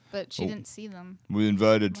 yeah. but she didn't see them. We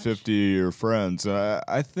invited much. 50 of your friends.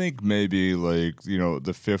 I think maybe, like,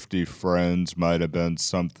 the 50 friends might have been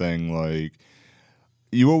something like,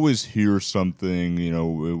 you always hear something,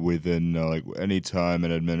 within like any time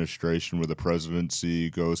an administration where the presidency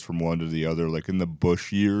goes from one to the other, like in the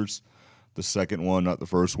Bush years, the second one, not the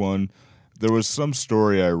first one. There was some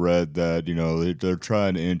story I read that, they're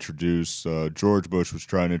trying to introduce, George Bush was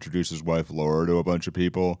trying to introduce his wife Laura to a bunch of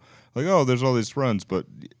people. Like, oh, there's all these friends, but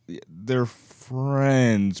they're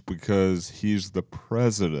friends because he's the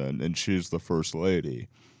president and she's the first lady.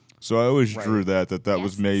 So I always drew that was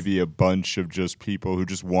Yes. maybe a bunch of just people who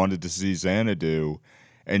just wanted to see Xanadu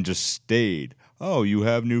and just stayed. Oh, you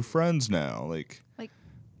have new friends now. Like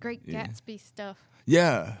Great Gatsby stuff.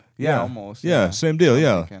 yeah. Almost. Yeah, same deal, I'm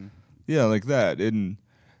yeah. thinking. Yeah, like that. And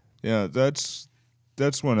yeah, that's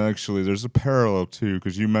when actually there's a parallel too,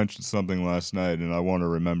 because you mentioned something last night, and I want to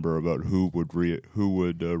remember about who would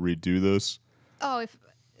redo this. Oh,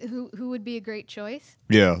 who would be a great choice?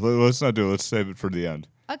 Yeah, let's not do it. Let's save it for the end.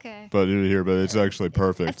 Okay. But it's actually I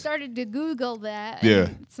perfect. started to Google that. Yeah.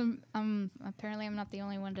 And apparently I'm not the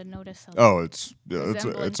only one to notice. Oh, it's a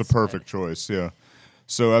resemblance, perfect choice. Yeah.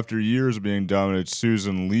 So after years of being dominated,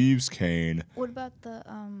 Susan leaves Kane. What about the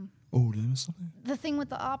Oh, did I miss something? the thing with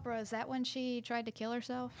the opera? Is that when she tried to kill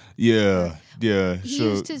herself? Yeah, yeah. He So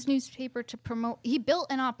used his newspaper to promote. He built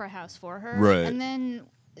an opera house for her, Right. And then,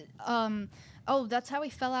 that's how he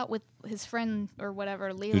fell out with his friend or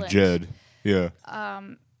whatever, Leland. Jed. Yeah.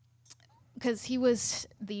 Because he was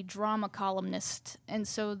the drama columnist, and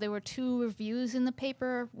so there were 2 reviews in the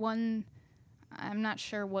paper. One, I'm not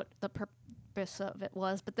sure what the purpose of it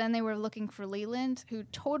was, but then they were looking for Leland, who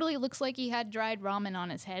totally looks like he had dried ramen on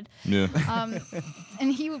his head. Yeah.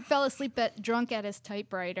 And he fell asleep drunk at his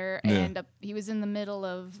typewriter, Yeah. and he was in the middle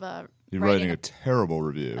of You're writing a terrible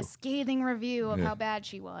review. a scathing review of Yeah. how bad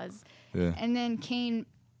she was. Yeah. And then Kane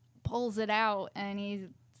pulls it out, and he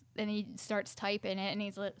starts typing it, and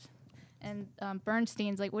he's like, and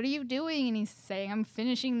Bernstein's like, "What are you doing?" And he's saying, "I'm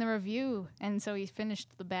finishing the review." And so he finished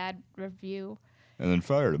the bad review, And then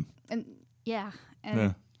fired him. and Yeah.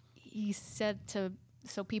 he said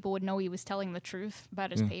so people would know he was telling the truth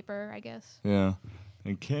about his paper, I guess. Yeah.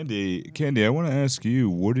 And Candy, I want to ask you,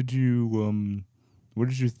 what did you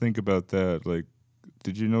think about that? Like,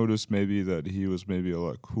 did you notice maybe that he was maybe a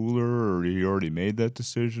lot cooler, or he already made that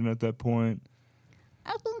decision at that point?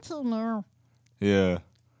 I think he knew. Yeah.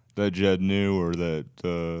 That Jed knew, or that,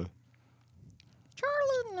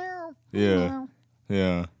 Charlie knew. He Yeah. knew.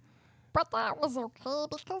 yeah. But that was okay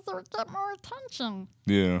because it would get more attention.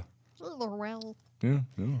 Yeah. Either way. Yeah.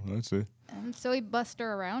 No, that's it. And so he bussed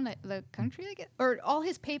her around the country, I guess. Or all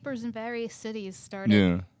his papers in various cities started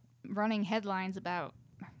Yeah. running headlines about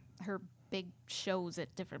her big shows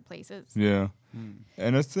at different places. Yeah.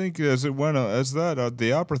 And I think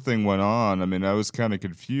the opera thing went on, I mean, I was kind of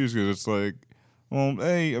confused because it's like, well,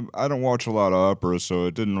 hey, I don't watch a lot of opera, so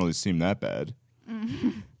it didn't really seem that bad.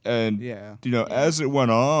 And, Yeah. as it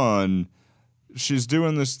went on, she's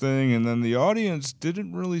doing this thing, and then the audience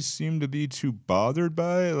didn't really seem to be too bothered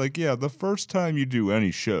by it. Like, yeah, the first time you do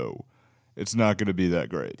any show, it's not going to be that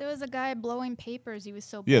great. There was a guy blowing papers. He was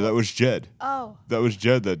so Yeah, bored. that was Jed. Oh, That was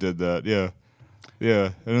Jed that did that, yeah.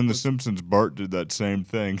 Yeah, and in The Simpsons, Bart did that same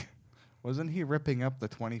thing. Wasn't he ripping up the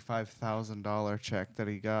 $25,000 check that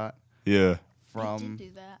he got Yeah, he from did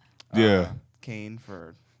do that. Yeah. Kane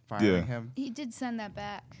for firing Yeah. him? He did send that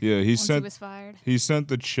back. yeah. He once he sent was fired. He sent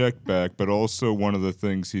the check back, but also one of the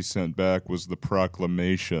things he sent back was the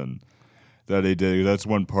proclamation that he did. That's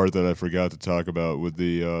one part that I forgot to talk about with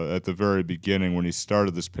the at the very beginning when he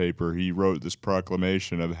started this paper, he wrote this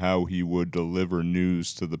proclamation of how he would deliver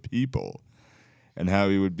news to the people and how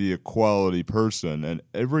he would be a quality person. And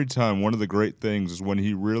every time, one of the great things is when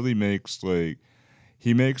he really makes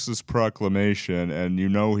this proclamation and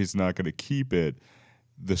he's not going to keep it,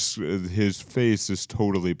 his face is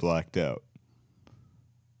totally blacked out.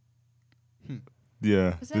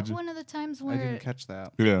 Yeah. Was that one of the times I where didn't catch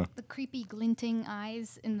that. Yeah. the creepy glinting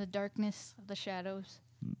eyes in the darkness of the shadows?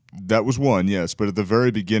 That was one, yes. But at the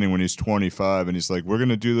very beginning, when he's 25 and he's like, we're going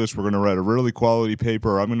to do this, we're going to write a really quality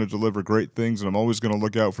paper, I'm going to deliver great things, and I'm always going to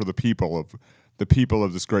look out for the people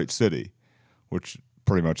of this great city, which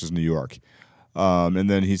pretty much is New York. And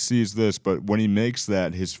then he sees this, but when he makes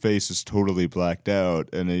that, his face is totally blacked out,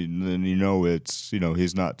 and then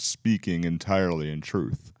he's not speaking entirely in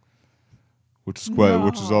truth, which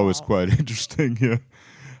is always quite interesting. Yeah.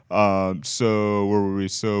 So where were we?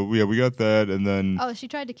 So yeah, we got that, and then Oh, she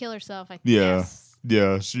tried to kill herself. I Yeah. guess.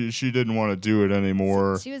 Yeah, she didn't want to do it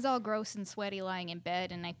anymore. She was all gross and sweaty lying in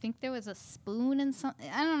bed, and I think there was a spoon and something.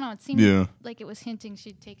 I don't know. It seemed Yeah. like it was hinting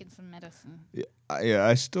she'd taken some medicine. Yeah,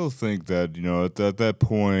 I still think that at that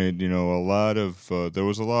point, a lot of there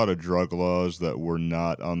was a lot of drug laws that were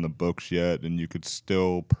not on the books yet, and you could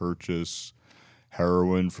still purchase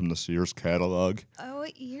heroin from the Sears catalog. Oh,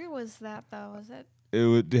 what year was that though? Was it?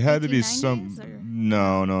 It had to be some 1890s or-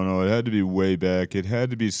 no. It had to be way back. It had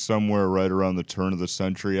to be somewhere right around the turn of the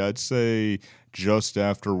century. I'd say just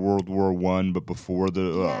after World War I, but before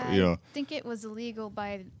the I think it was illegal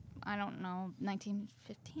by, I don't know,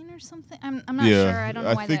 1915 or something. I'm not yeah, sure. I don't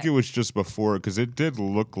know why I think that. it was just before because it did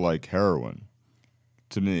look like heroin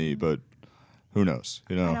to me, but who knows?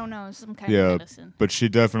 I don't know, some kind Yeah, of medicine. but she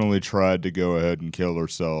definitely tried to go ahead and kill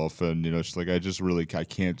herself, and she's like, I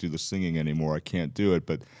can't do the singing anymore. I can't do it.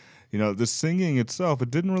 But the singing itself, it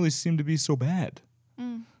didn't really seem to be so bad.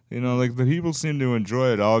 Like the people seem to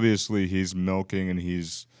enjoy it. Obviously, he's milking and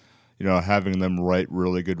he's having them write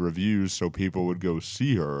really good reviews so people would go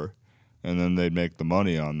see her, and then they'd make the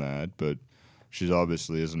money on that. But she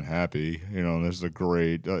obviously isn't happy. This is a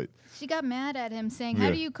great. She got mad at him, saying, "How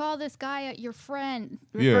Yeah. do you call this guy your friend?"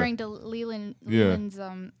 Yeah. Referring to Leland's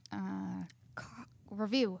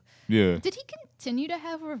review. Yeah, Did he continue to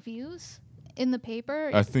have reviews in the paper?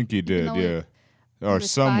 I think he did. though Yeah, he or was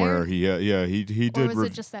somewhere. fired? He or did. was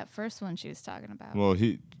it just that first one she was talking about? Well,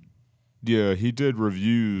 he did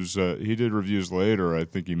reviews. He did reviews later. I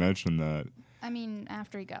think he mentioned that. I mean,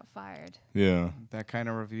 after he got fired. Yeah. That kind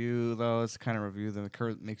of review, though, is the kind of review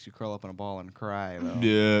that makes you curl up in a ball and cry, though.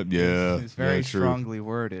 Yeah. It's very yeah, true. strongly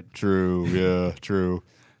worded. True. Yeah. True.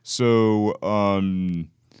 So,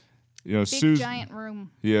 Big Susan. giant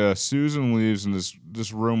room. Yeah, Susan leaves in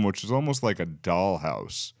this room, which is almost like a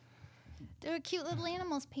dollhouse. There were cute little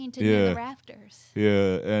animals painted near Yeah. the rafters.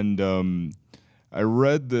 Yeah, and I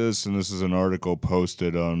read this, and this is an article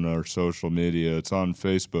posted on our social media. It's on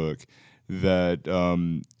Facebook that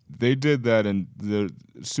they did that, and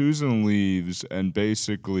Susan leaves, and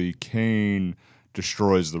basically Kane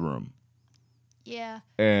destroys the room, Yeah.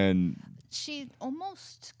 and She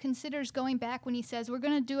almost considers going back when he says, "We're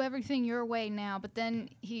going to do everything your way now." But then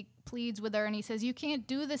he pleads with her and he says, "You can't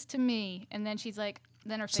do this to me." And then she's like,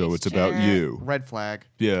 then her face so it's about changes. you. Red flag.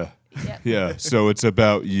 Yeah. Yep. Yeah, so it's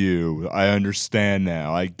about you. I understand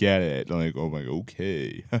now. I get it. I'm like, oh my,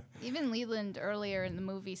 okay. Even Leland earlier in the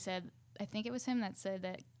movie said, I think it was him that said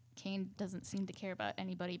that Kane doesn't seem to care about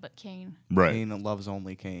anybody but Kane. Right. Kane loves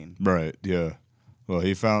only Kane. Right, yeah. Well,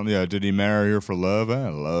 he found, did he marry her for love?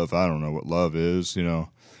 I don't know what love is,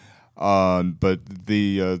 But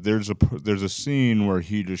there's a scene where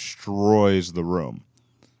he destroys the room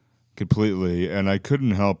completely, and I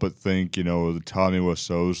couldn't help but think, the Tommy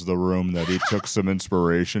Wiseau's The Room, that he took some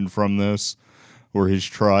inspiration from this, where he's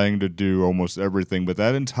trying to do almost everything, but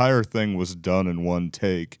that entire thing was done in one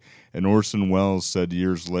take, and Orson Welles said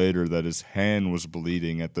years later that his hand was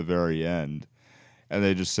bleeding at the very end. And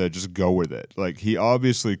they just said, just go with it. Like, he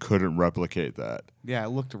obviously couldn't replicate that. Yeah, it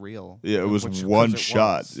looked real. Yeah, it was Which- 'cause one it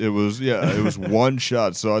shot. was. It was one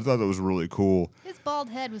shot. So I thought that was really cool. His bald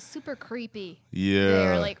head was super creepy.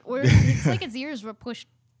 Yeah. There, it's like his ears were pushed,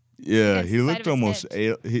 Yeah, against he the side looked of his almost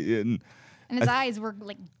head. and his I eyes were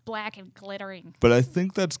like black and glittering. but I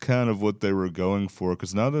think that's kind of what they were going for,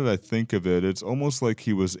 because now that I think of it, it's almost like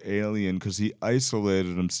he was alien because he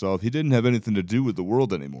isolated himself. He didn't have anything to do with the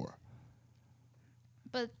world anymore.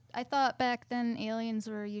 But I thought back then aliens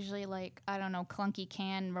were usually like, I don't know, clunky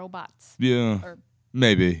can robots Yeah, or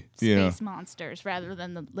maybe. space monsters rather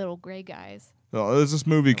than the little gray guys. Well, this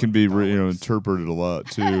movie can be dollars. interpreted a lot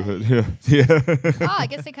too. Yeah. Oh, I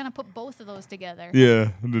guess they kind of put both of those together.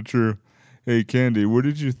 Yeah, the true. Hey, Candy, what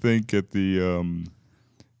did you think at the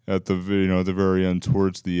the very end,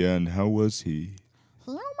 towards the end? How was he?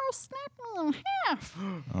 He almost snapped me in half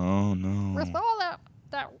Oh no. with all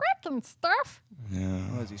that wrecking stuff. Yeah.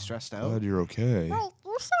 Oh, is he stressed out? Glad you're okay. Well,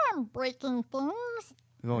 you saw him breaking things.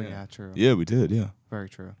 Oh, yeah, true. Yeah, we did. Yeah. Very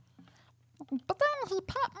true. But then he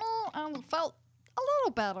pet me and it felt a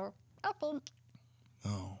little better, I think.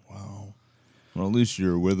 Oh wow. Well, at least you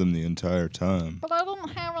were with him the entire time. But I didn't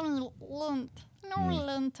have any lint. No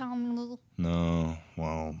lint on me. No.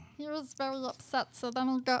 Wow. He was very upset, so then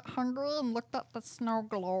he got hungry and looked at the snow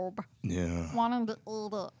globe, Yeah. wanting to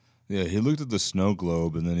eat it. Yeah. He looked at the snow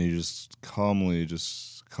globe and then he just calmly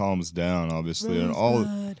calms down, obviously, and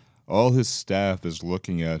all his staff is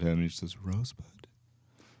looking at him. And he says, "Rosebud."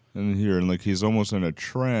 And here, and like he's almost in a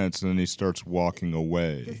trance, and then he starts walking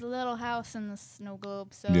away. There's a little house in the snow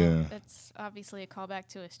globe, so Yeah. it's obviously a callback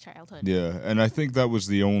to his childhood. Yeah, and I think that was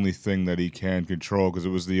the only thing that he can control because it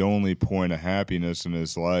was the only point of happiness in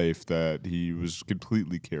his life that he was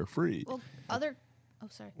completely carefree. Well, oh,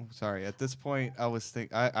 sorry. Oh, sorry. At this point,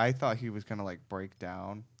 I thought he was gonna like break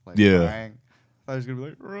down, like Yeah. crying. I was gonna be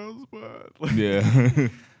like Rosebud. Yeah.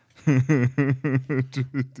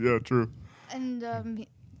 Yeah, true. And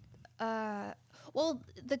well,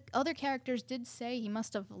 the other characters did say he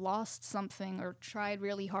must have lost something or tried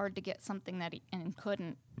really hard to get something that he and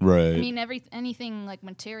couldn't. Right. I mean, anything like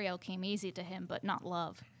material came easy to him, but not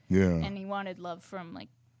love. yeah. And he wanted love from like,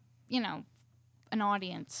 an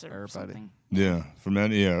audience or Everybody. something. Yeah, from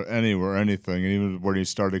anywhere, anything, and even when he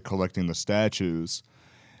started collecting the statues,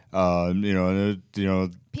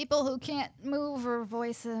 People who can't move or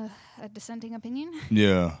voice a dissenting opinion.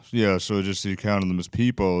 yeah. So just he counted them as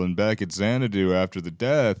people, and back at Xanadu after the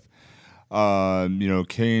death,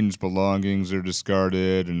 Kane's belongings are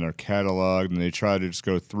discarded and are cataloged, and they try to just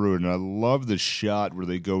go through it. And I love the shot where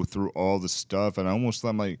they go through all the stuff, and I almost thought,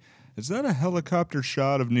 I'm like, is that a helicopter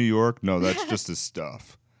shot of New York? No, that's just his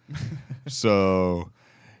stuff. So,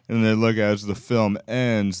 and then look, as the film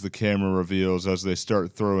ends, the camera reveals as they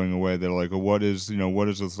start throwing away. They're like, well, what is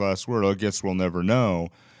this last word? I guess we'll never know.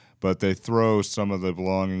 But they throw some of the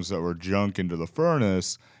belongings that were junk into the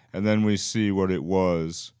furnace, and then we see what it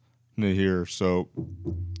was here. So,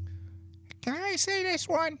 Can I say this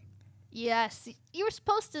one? Yes, you were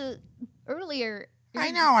supposed to earlier.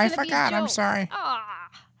 I know, I It's gonna be a forgot. I'm joke. sorry. Ah,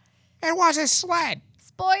 It was a sled.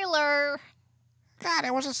 spoiler. God,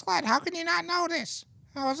 it was a sled. How can you not know this?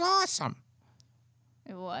 That was awesome.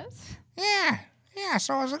 It was. Yeah.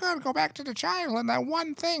 So it was good to go back to the childhood. That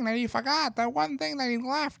one thing that he forgot. That one thing that he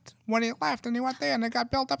left when he left, and he went there, and it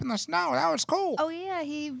got built up in the snow. That was cool. Oh yeah,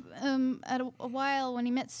 he at a while when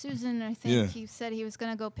he met Susan, I think Yeah. he said he was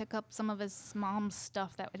gonna go pick up some of his mom's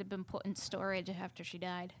stuff that would have been put in storage after she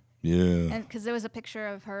died, yeah. and because there was a picture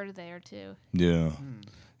of her there too. Yeah.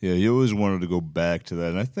 Yeah, he always wanted to go back to that.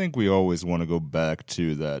 And I think we always want to go back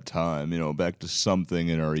to that time, back to something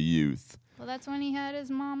in our youth. Well, that's when he had his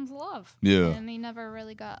mom's love. Yeah. And he never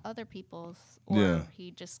really got other people's, or Yeah. he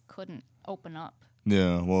just couldn't open up.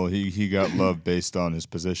 Yeah, well, he got love based on his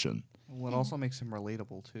position. Well, it also makes him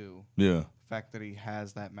relatable too. Yeah. The fact that he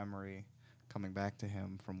has that memory coming back to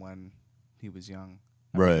him from when he was young.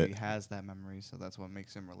 Right. He has that memory, so that's what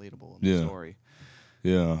makes him relatable in Yeah. the story.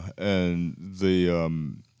 Yeah, and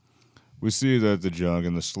we see that the junk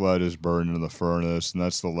and the sled is burned in the furnace, and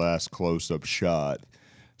that's the last close-up shot.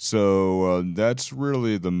 So that's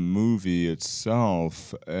really the movie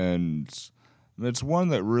itself, and it's one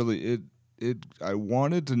that really I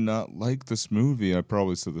wanted to not like this movie. I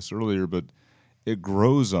probably said this earlier, but it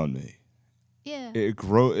grows on me. Yeah. It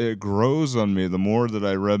grows on me the more that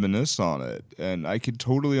I reminisce on it, and I can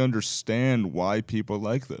totally understand why people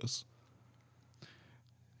like this.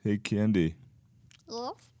 Hey, Candy.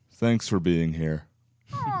 Yes? Thanks for being here.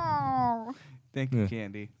 Oh, Thank you,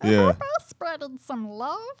 Candy. Yeah, I spreading some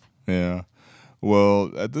love. yeah.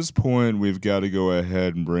 Well, at this point, we've got to go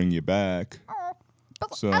ahead and bring you back. Oh,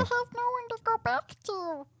 but So- I have no one to go back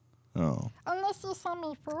to. Oh, Unless you send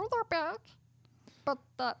me further back. But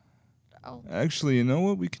that... Oh, actually, you know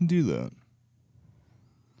what? We can do that.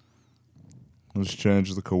 Let's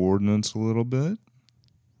change the coordinates a little bit.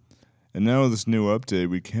 And now with this new update,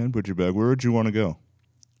 we can put you back. Where would you want to go?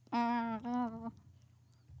 I don't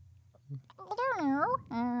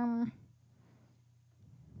know.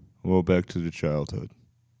 Well, back to the childhood.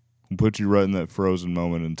 We'll put you right in that frozen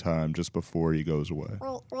moment in time just before he goes away.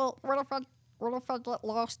 Well, what if I get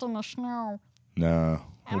lost in the snow? Nah.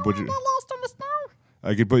 I We'll don't put want to you, get lost in the snow.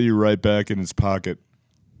 I could put you right back in his pocket.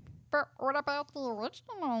 But what about the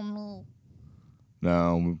original me?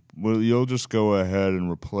 No, well, you'll just go ahead and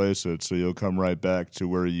replace it, so you'll come right back to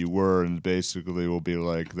where you were, and basically will be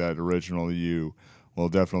like that original you will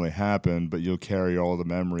definitely happen, but you'll carry all the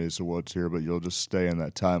memories of what's here, but you'll just stay in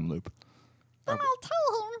that time loop. Then I'll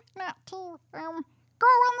tell him not to go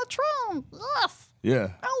on the train. Yes,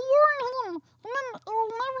 Yeah. I'll warn him, and then it'll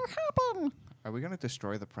never happen. Are we gonna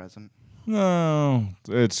destroy the present? No,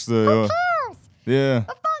 it's the Who cares? yeah, It's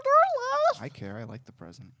not your life. I care. I like the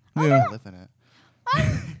present. yeah. I live in it.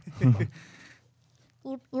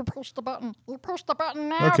 You push the button. You push the button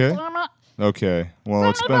now. Okay. Damn it. Okay. Well,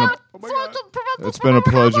 it's Send me been back a, so I can prevent this it's been a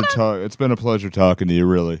from pleasure happening. It's been a pleasure talking to you,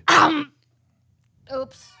 really.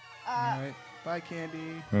 Oops. All right. Bye,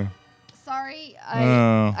 Candy. Sorry.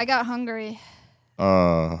 Oh. I got hungry.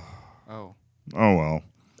 Oh, Oh well.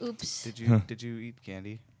 Oops. did you eat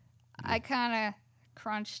candy? I kind of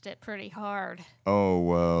crunched it pretty hard. Oh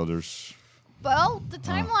well, there's. Well, the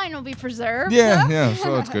timeline will be preserved. Yeah, huh? yeah.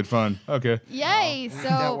 So that's good fun. Okay. Yay! Oh, So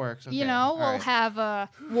that works, you okay. know All we'll right. have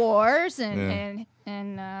wars Yeah.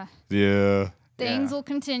 and Yeah. things Yeah. will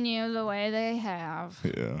continue the way they have.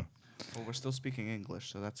 Yeah. Well, we're still speaking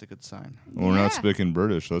English, so that's a good sign. We're not Yeah. speaking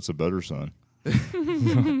British. So that's a better sign.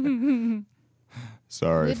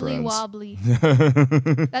 Sorry, Wibbly friends. wobbly.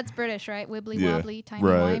 That's British, right? Wibbly Yeah, wobbly, tiny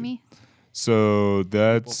right. wimey. So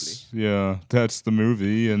that's that's the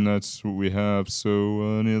movie, and that's what we have.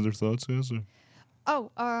 So any other thoughts, guys? Or-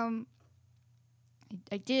 Oh, I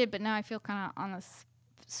did, but now I feel kind of on the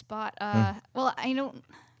spot. Well, I don't.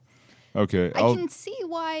 Okay, I can see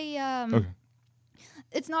why. Okay.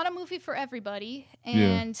 It's not a movie for everybody,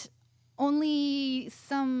 Yeah. and only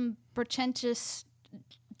some pretentious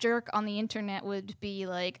jerk on the internet would be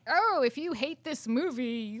like, "Oh, if you hate this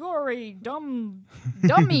movie, you're a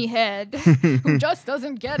dummy head who just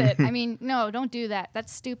doesn't get it." I mean, no, don't do that.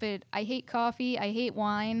 That's stupid. I hate coffee. I hate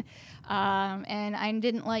wine, and I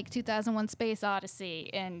didn't like 2001: Space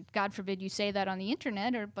Odyssey. And God forbid you say that on the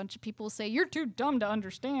internet, or a bunch of people say you're too dumb to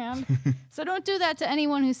understand. So don't do that to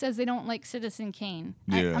anyone who says they don't like Citizen Kane.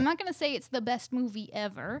 Yeah. I'm not going to say it's the best movie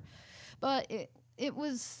ever, but it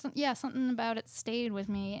was, yeah, something about it stayed with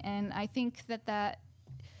me. And I think that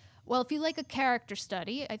well, if you like a character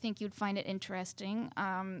study, I think you'd find it interesting.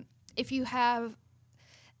 If you have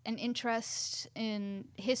an interest in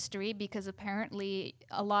history, because apparently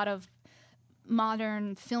a lot of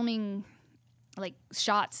modern filming, like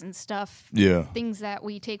shots and stuff, Yeah, things that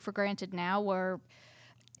we take for granted now were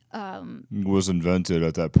was invented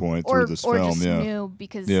at that point or through this or film. just Yeah, new,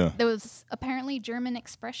 because Yeah. there was apparently German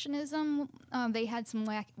expressionism. They had some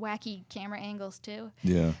wacky camera angles too,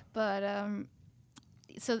 yeah, but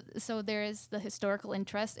so there is the historical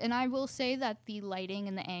interest, and I will say that the lighting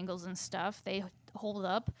and the angles and stuff, they hold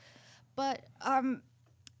up, but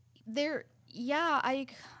there, yeah,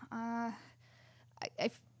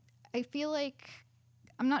 I feel like,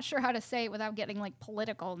 I'm not sure how to say it without getting like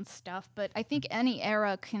political and stuff, but I think any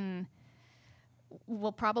era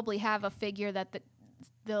will probably have a figure that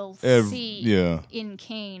they'll see yeah. in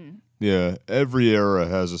Kane. Yeah, every era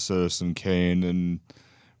has a Citizen Kane, and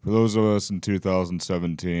for those of us in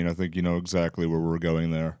 2017, I think you know exactly where we're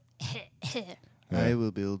going there. I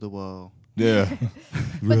will build a wall. Yeah.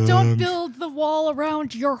 But don't build the wall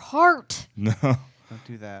around your heart No, Don't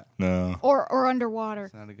do that. no. or underwater.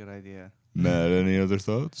 It's not a good idea. Matt, any other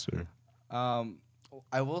thoughts? Or?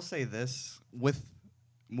 I will say this. With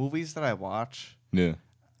movies that I watch, Yeah.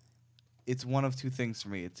 it's one of two things for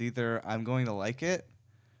me. It's either I'm going to like it,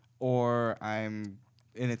 or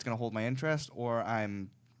it's going to hold my interest, or I'm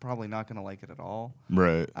probably not going to like it at all.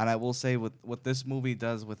 Right. And I will say what this movie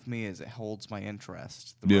does with me is it holds my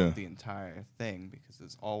interest Yeah. throughout the entire thing, because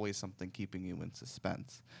there's always something keeping you in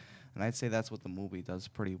suspense. And I'd say that's what the movie does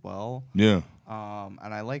pretty well. Yeah. And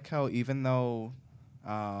I like how even though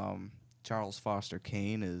Charles Foster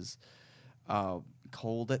Kane is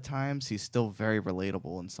cold at times, he's still very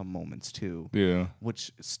relatable in some moments too, Yeah.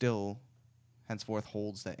 which still henceforth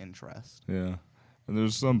holds that interest. Yeah. And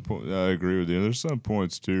there's some I agree with you. There's some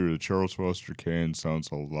points too. That Charles Foster Kane sounds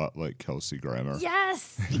a lot like Kelsey Grammer.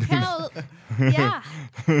 Yes, you kind of, yeah.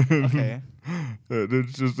 Okay.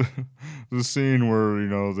 It's just the scene where you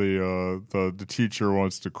know the teacher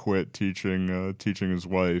wants to quit teaching his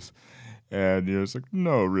wife, and you know it's like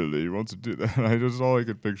no, really, he wants to do that. And all I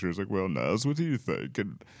could picture is like, well, Naz, what do you think?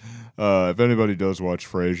 And if anybody does watch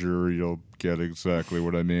Frasier, you'll get exactly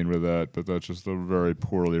what I mean with that. But that's just a very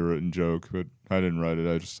poorly written joke. But I didn't write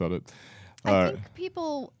it; I just said it. I think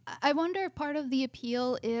I wonder if part of the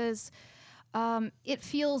appeal is it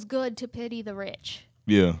feels good to pity the rich.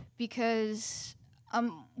 Yeah. Because,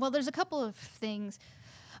 well, there's a couple of things.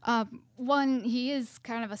 One, he is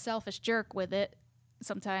kind of a selfish jerk with it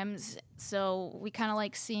sometimes, so we kind of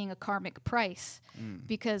like seeing a karmic price.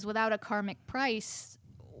 Because without a karmic price,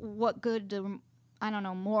 what good do, I don't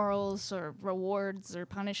know, morals or rewards or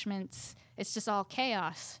punishments? It's just all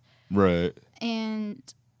chaos. Right. And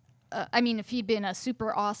I mean, if he'd been a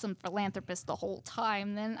super awesome philanthropist the whole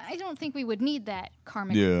time, then I don't think we would need that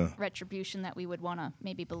karmic retribution that we would want to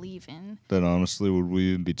maybe believe in. Then honestly, would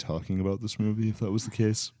we even be talking about this movie if that was the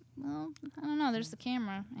case? Well, I don't know. There's the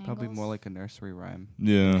camera angles. Probably more like a nursery rhyme.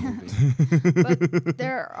 Yeah. But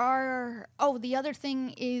there are... Oh, the other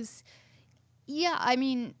thing is... Yeah, I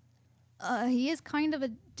mean, he is kind of a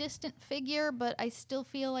distant figure, but I still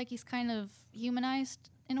feel like he's kind of humanized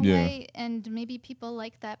in a way, and maybe people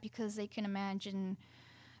like that because they can imagine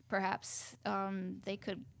perhaps they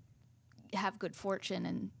could have good fortune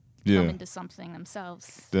and Yeah. come into something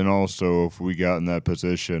themselves. Then also, if we got in that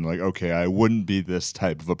position, like, okay, I wouldn't be this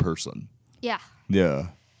type of a person. Yeah. Yeah.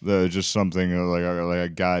 Just something like a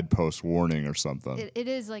guidepost warning or something. It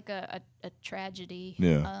is like a tragedy.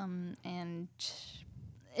 Yeah. And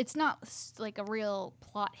it's not like a real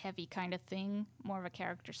plot heavy kind of thing, more of a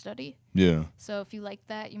character study. Yeah. So if you like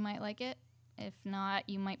that, you might like it. If not,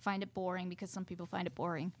 you might find it boring because some people find it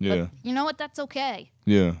boring. Yeah. But you know what? That's okay.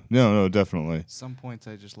 Yeah. No, definitely. Some points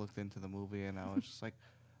I just looked into the movie and I was just like,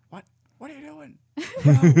 what? What are you doing?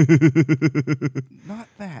 Not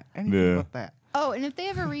that. Anything Yeah. but that. Oh, and if they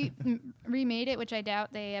ever remade it, which I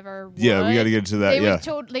doubt they ever would. Yeah, we got to get into that. They,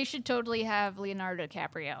 Yeah. they should totally have Leonardo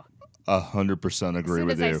DiCaprio. 100% As agree soon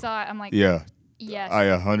with as you. I saw it, I'm like, Yeah. yes. I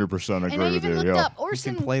 100% agree and I with even you. looked Yeah. up He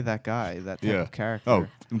Orson. can play that guy, that type Yeah. of character. Oh,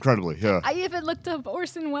 incredibly. Yeah. I even looked up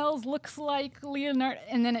Orson Welles looks like Leonardo,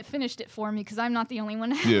 and then it finished it for me because I'm not the only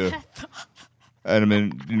one. Who Yeah. had that thought. And I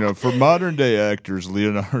mean, for modern day actors,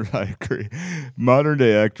 I agree. Modern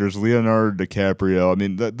day actors, Leonardo DiCaprio, I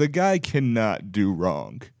mean, the guy cannot do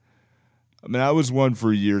wrong. I mean, I was one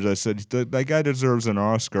for years. I said, that guy deserves an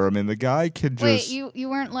Oscar. I mean, the guy could just. Wait, you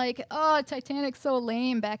weren't like, oh, Titanic's so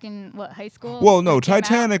lame back in, high school? Well, no, when it came out?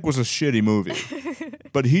 Titanic was a shitty movie.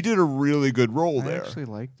 But he did a really good role I there. actually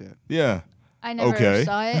liked it. Yeah. I never Okay.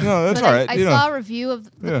 saw it. No, that's but all right, I you know. saw a review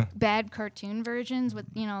of the Yeah. bad cartoon versions with,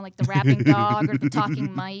 like the rapping dog or the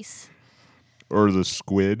talking mice. Or the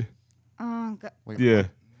squid. Oh, God. Wait, Yeah.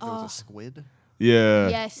 There Oh. was a squid? Yeah.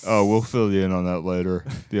 Yes. Oh, we'll fill you in on that later.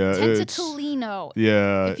 Yeah. it's- Tentacolino.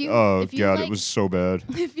 Yeah. If you- Oh, if you God, it like- was so bad.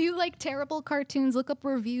 If you like terrible cartoons, look up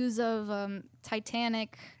reviews of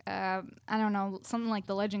Titanic. I don't know, something like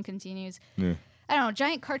The Legend Continues. Yeah. I don't know,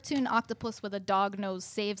 giant cartoon octopus with a dog nose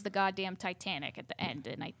saves the goddamn Titanic at the end.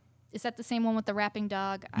 And is that the same one with the rapping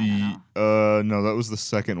dog? I don't know. No, that was the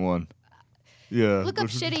second one. Yeah. Look up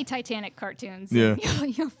which is- shitty Titanic cartoons. Yeah.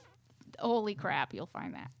 Holy crap, you'll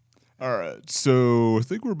find that. All right. So I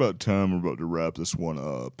think we're about to wrap this one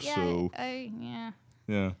up. Yeah, So yeah.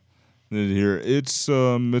 yeah. Here it's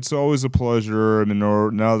always a pleasure. I mean,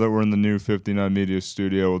 now that we're in the new 59 Media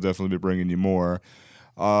Studio, we'll definitely be bringing you more.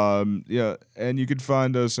 Yeah, and you can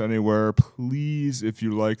find us anywhere. Please, if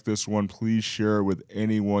you like this one, please share it with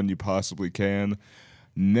anyone you possibly can.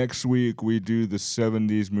 Next week we do the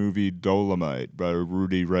 70s movie Dolomite by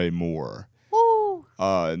Rudy Ray Moore. Woo!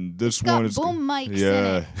 And this got one is boom mics in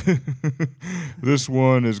yeah. This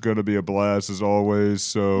one is going to be a blast as always.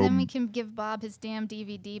 So Then we can give Bob his damn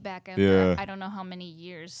DVD back after Yeah. I don't know how many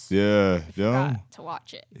years. yeah, yeah. Forgot to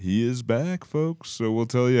watch it. He is back, folks. So we'll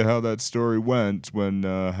tell you how that story went when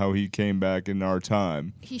how he came back in our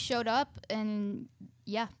time. He showed up, and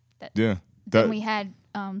yeah, Yeah. then we had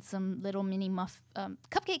some little mini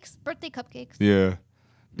cupcakes, birthday cupcakes. Yeah.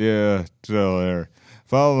 Yeah, so there.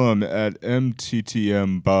 Follow him at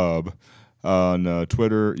MTTMBob on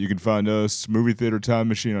Twitter. You can find us, Movie Theater Time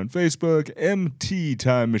Machine on Facebook, MT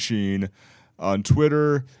Time Machine on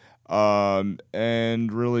Twitter, and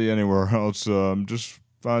really anywhere else. Just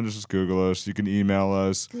find us, just Google us. You can email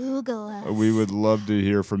us. Google us. We would love to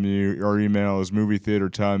hear from you. Our email is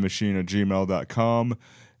movietheatertimemachine@gmail.com.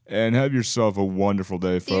 And have yourself a wonderful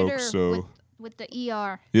day, Theater folks. So. with the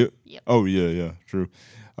ER. Yep. Yep. Oh, yeah, true.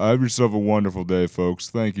 Have yourself a wonderful day, folks.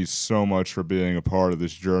 Thank you so much for being a part of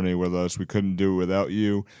this journey with us. We couldn't do it without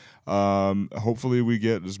you. Hopefully we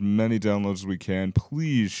get as many downloads as we can.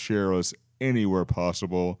 Please share us anywhere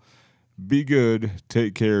possible. Be good.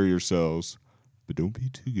 Take care of yourselves. But don't be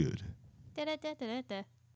too good. Da-da-da-da-da-da.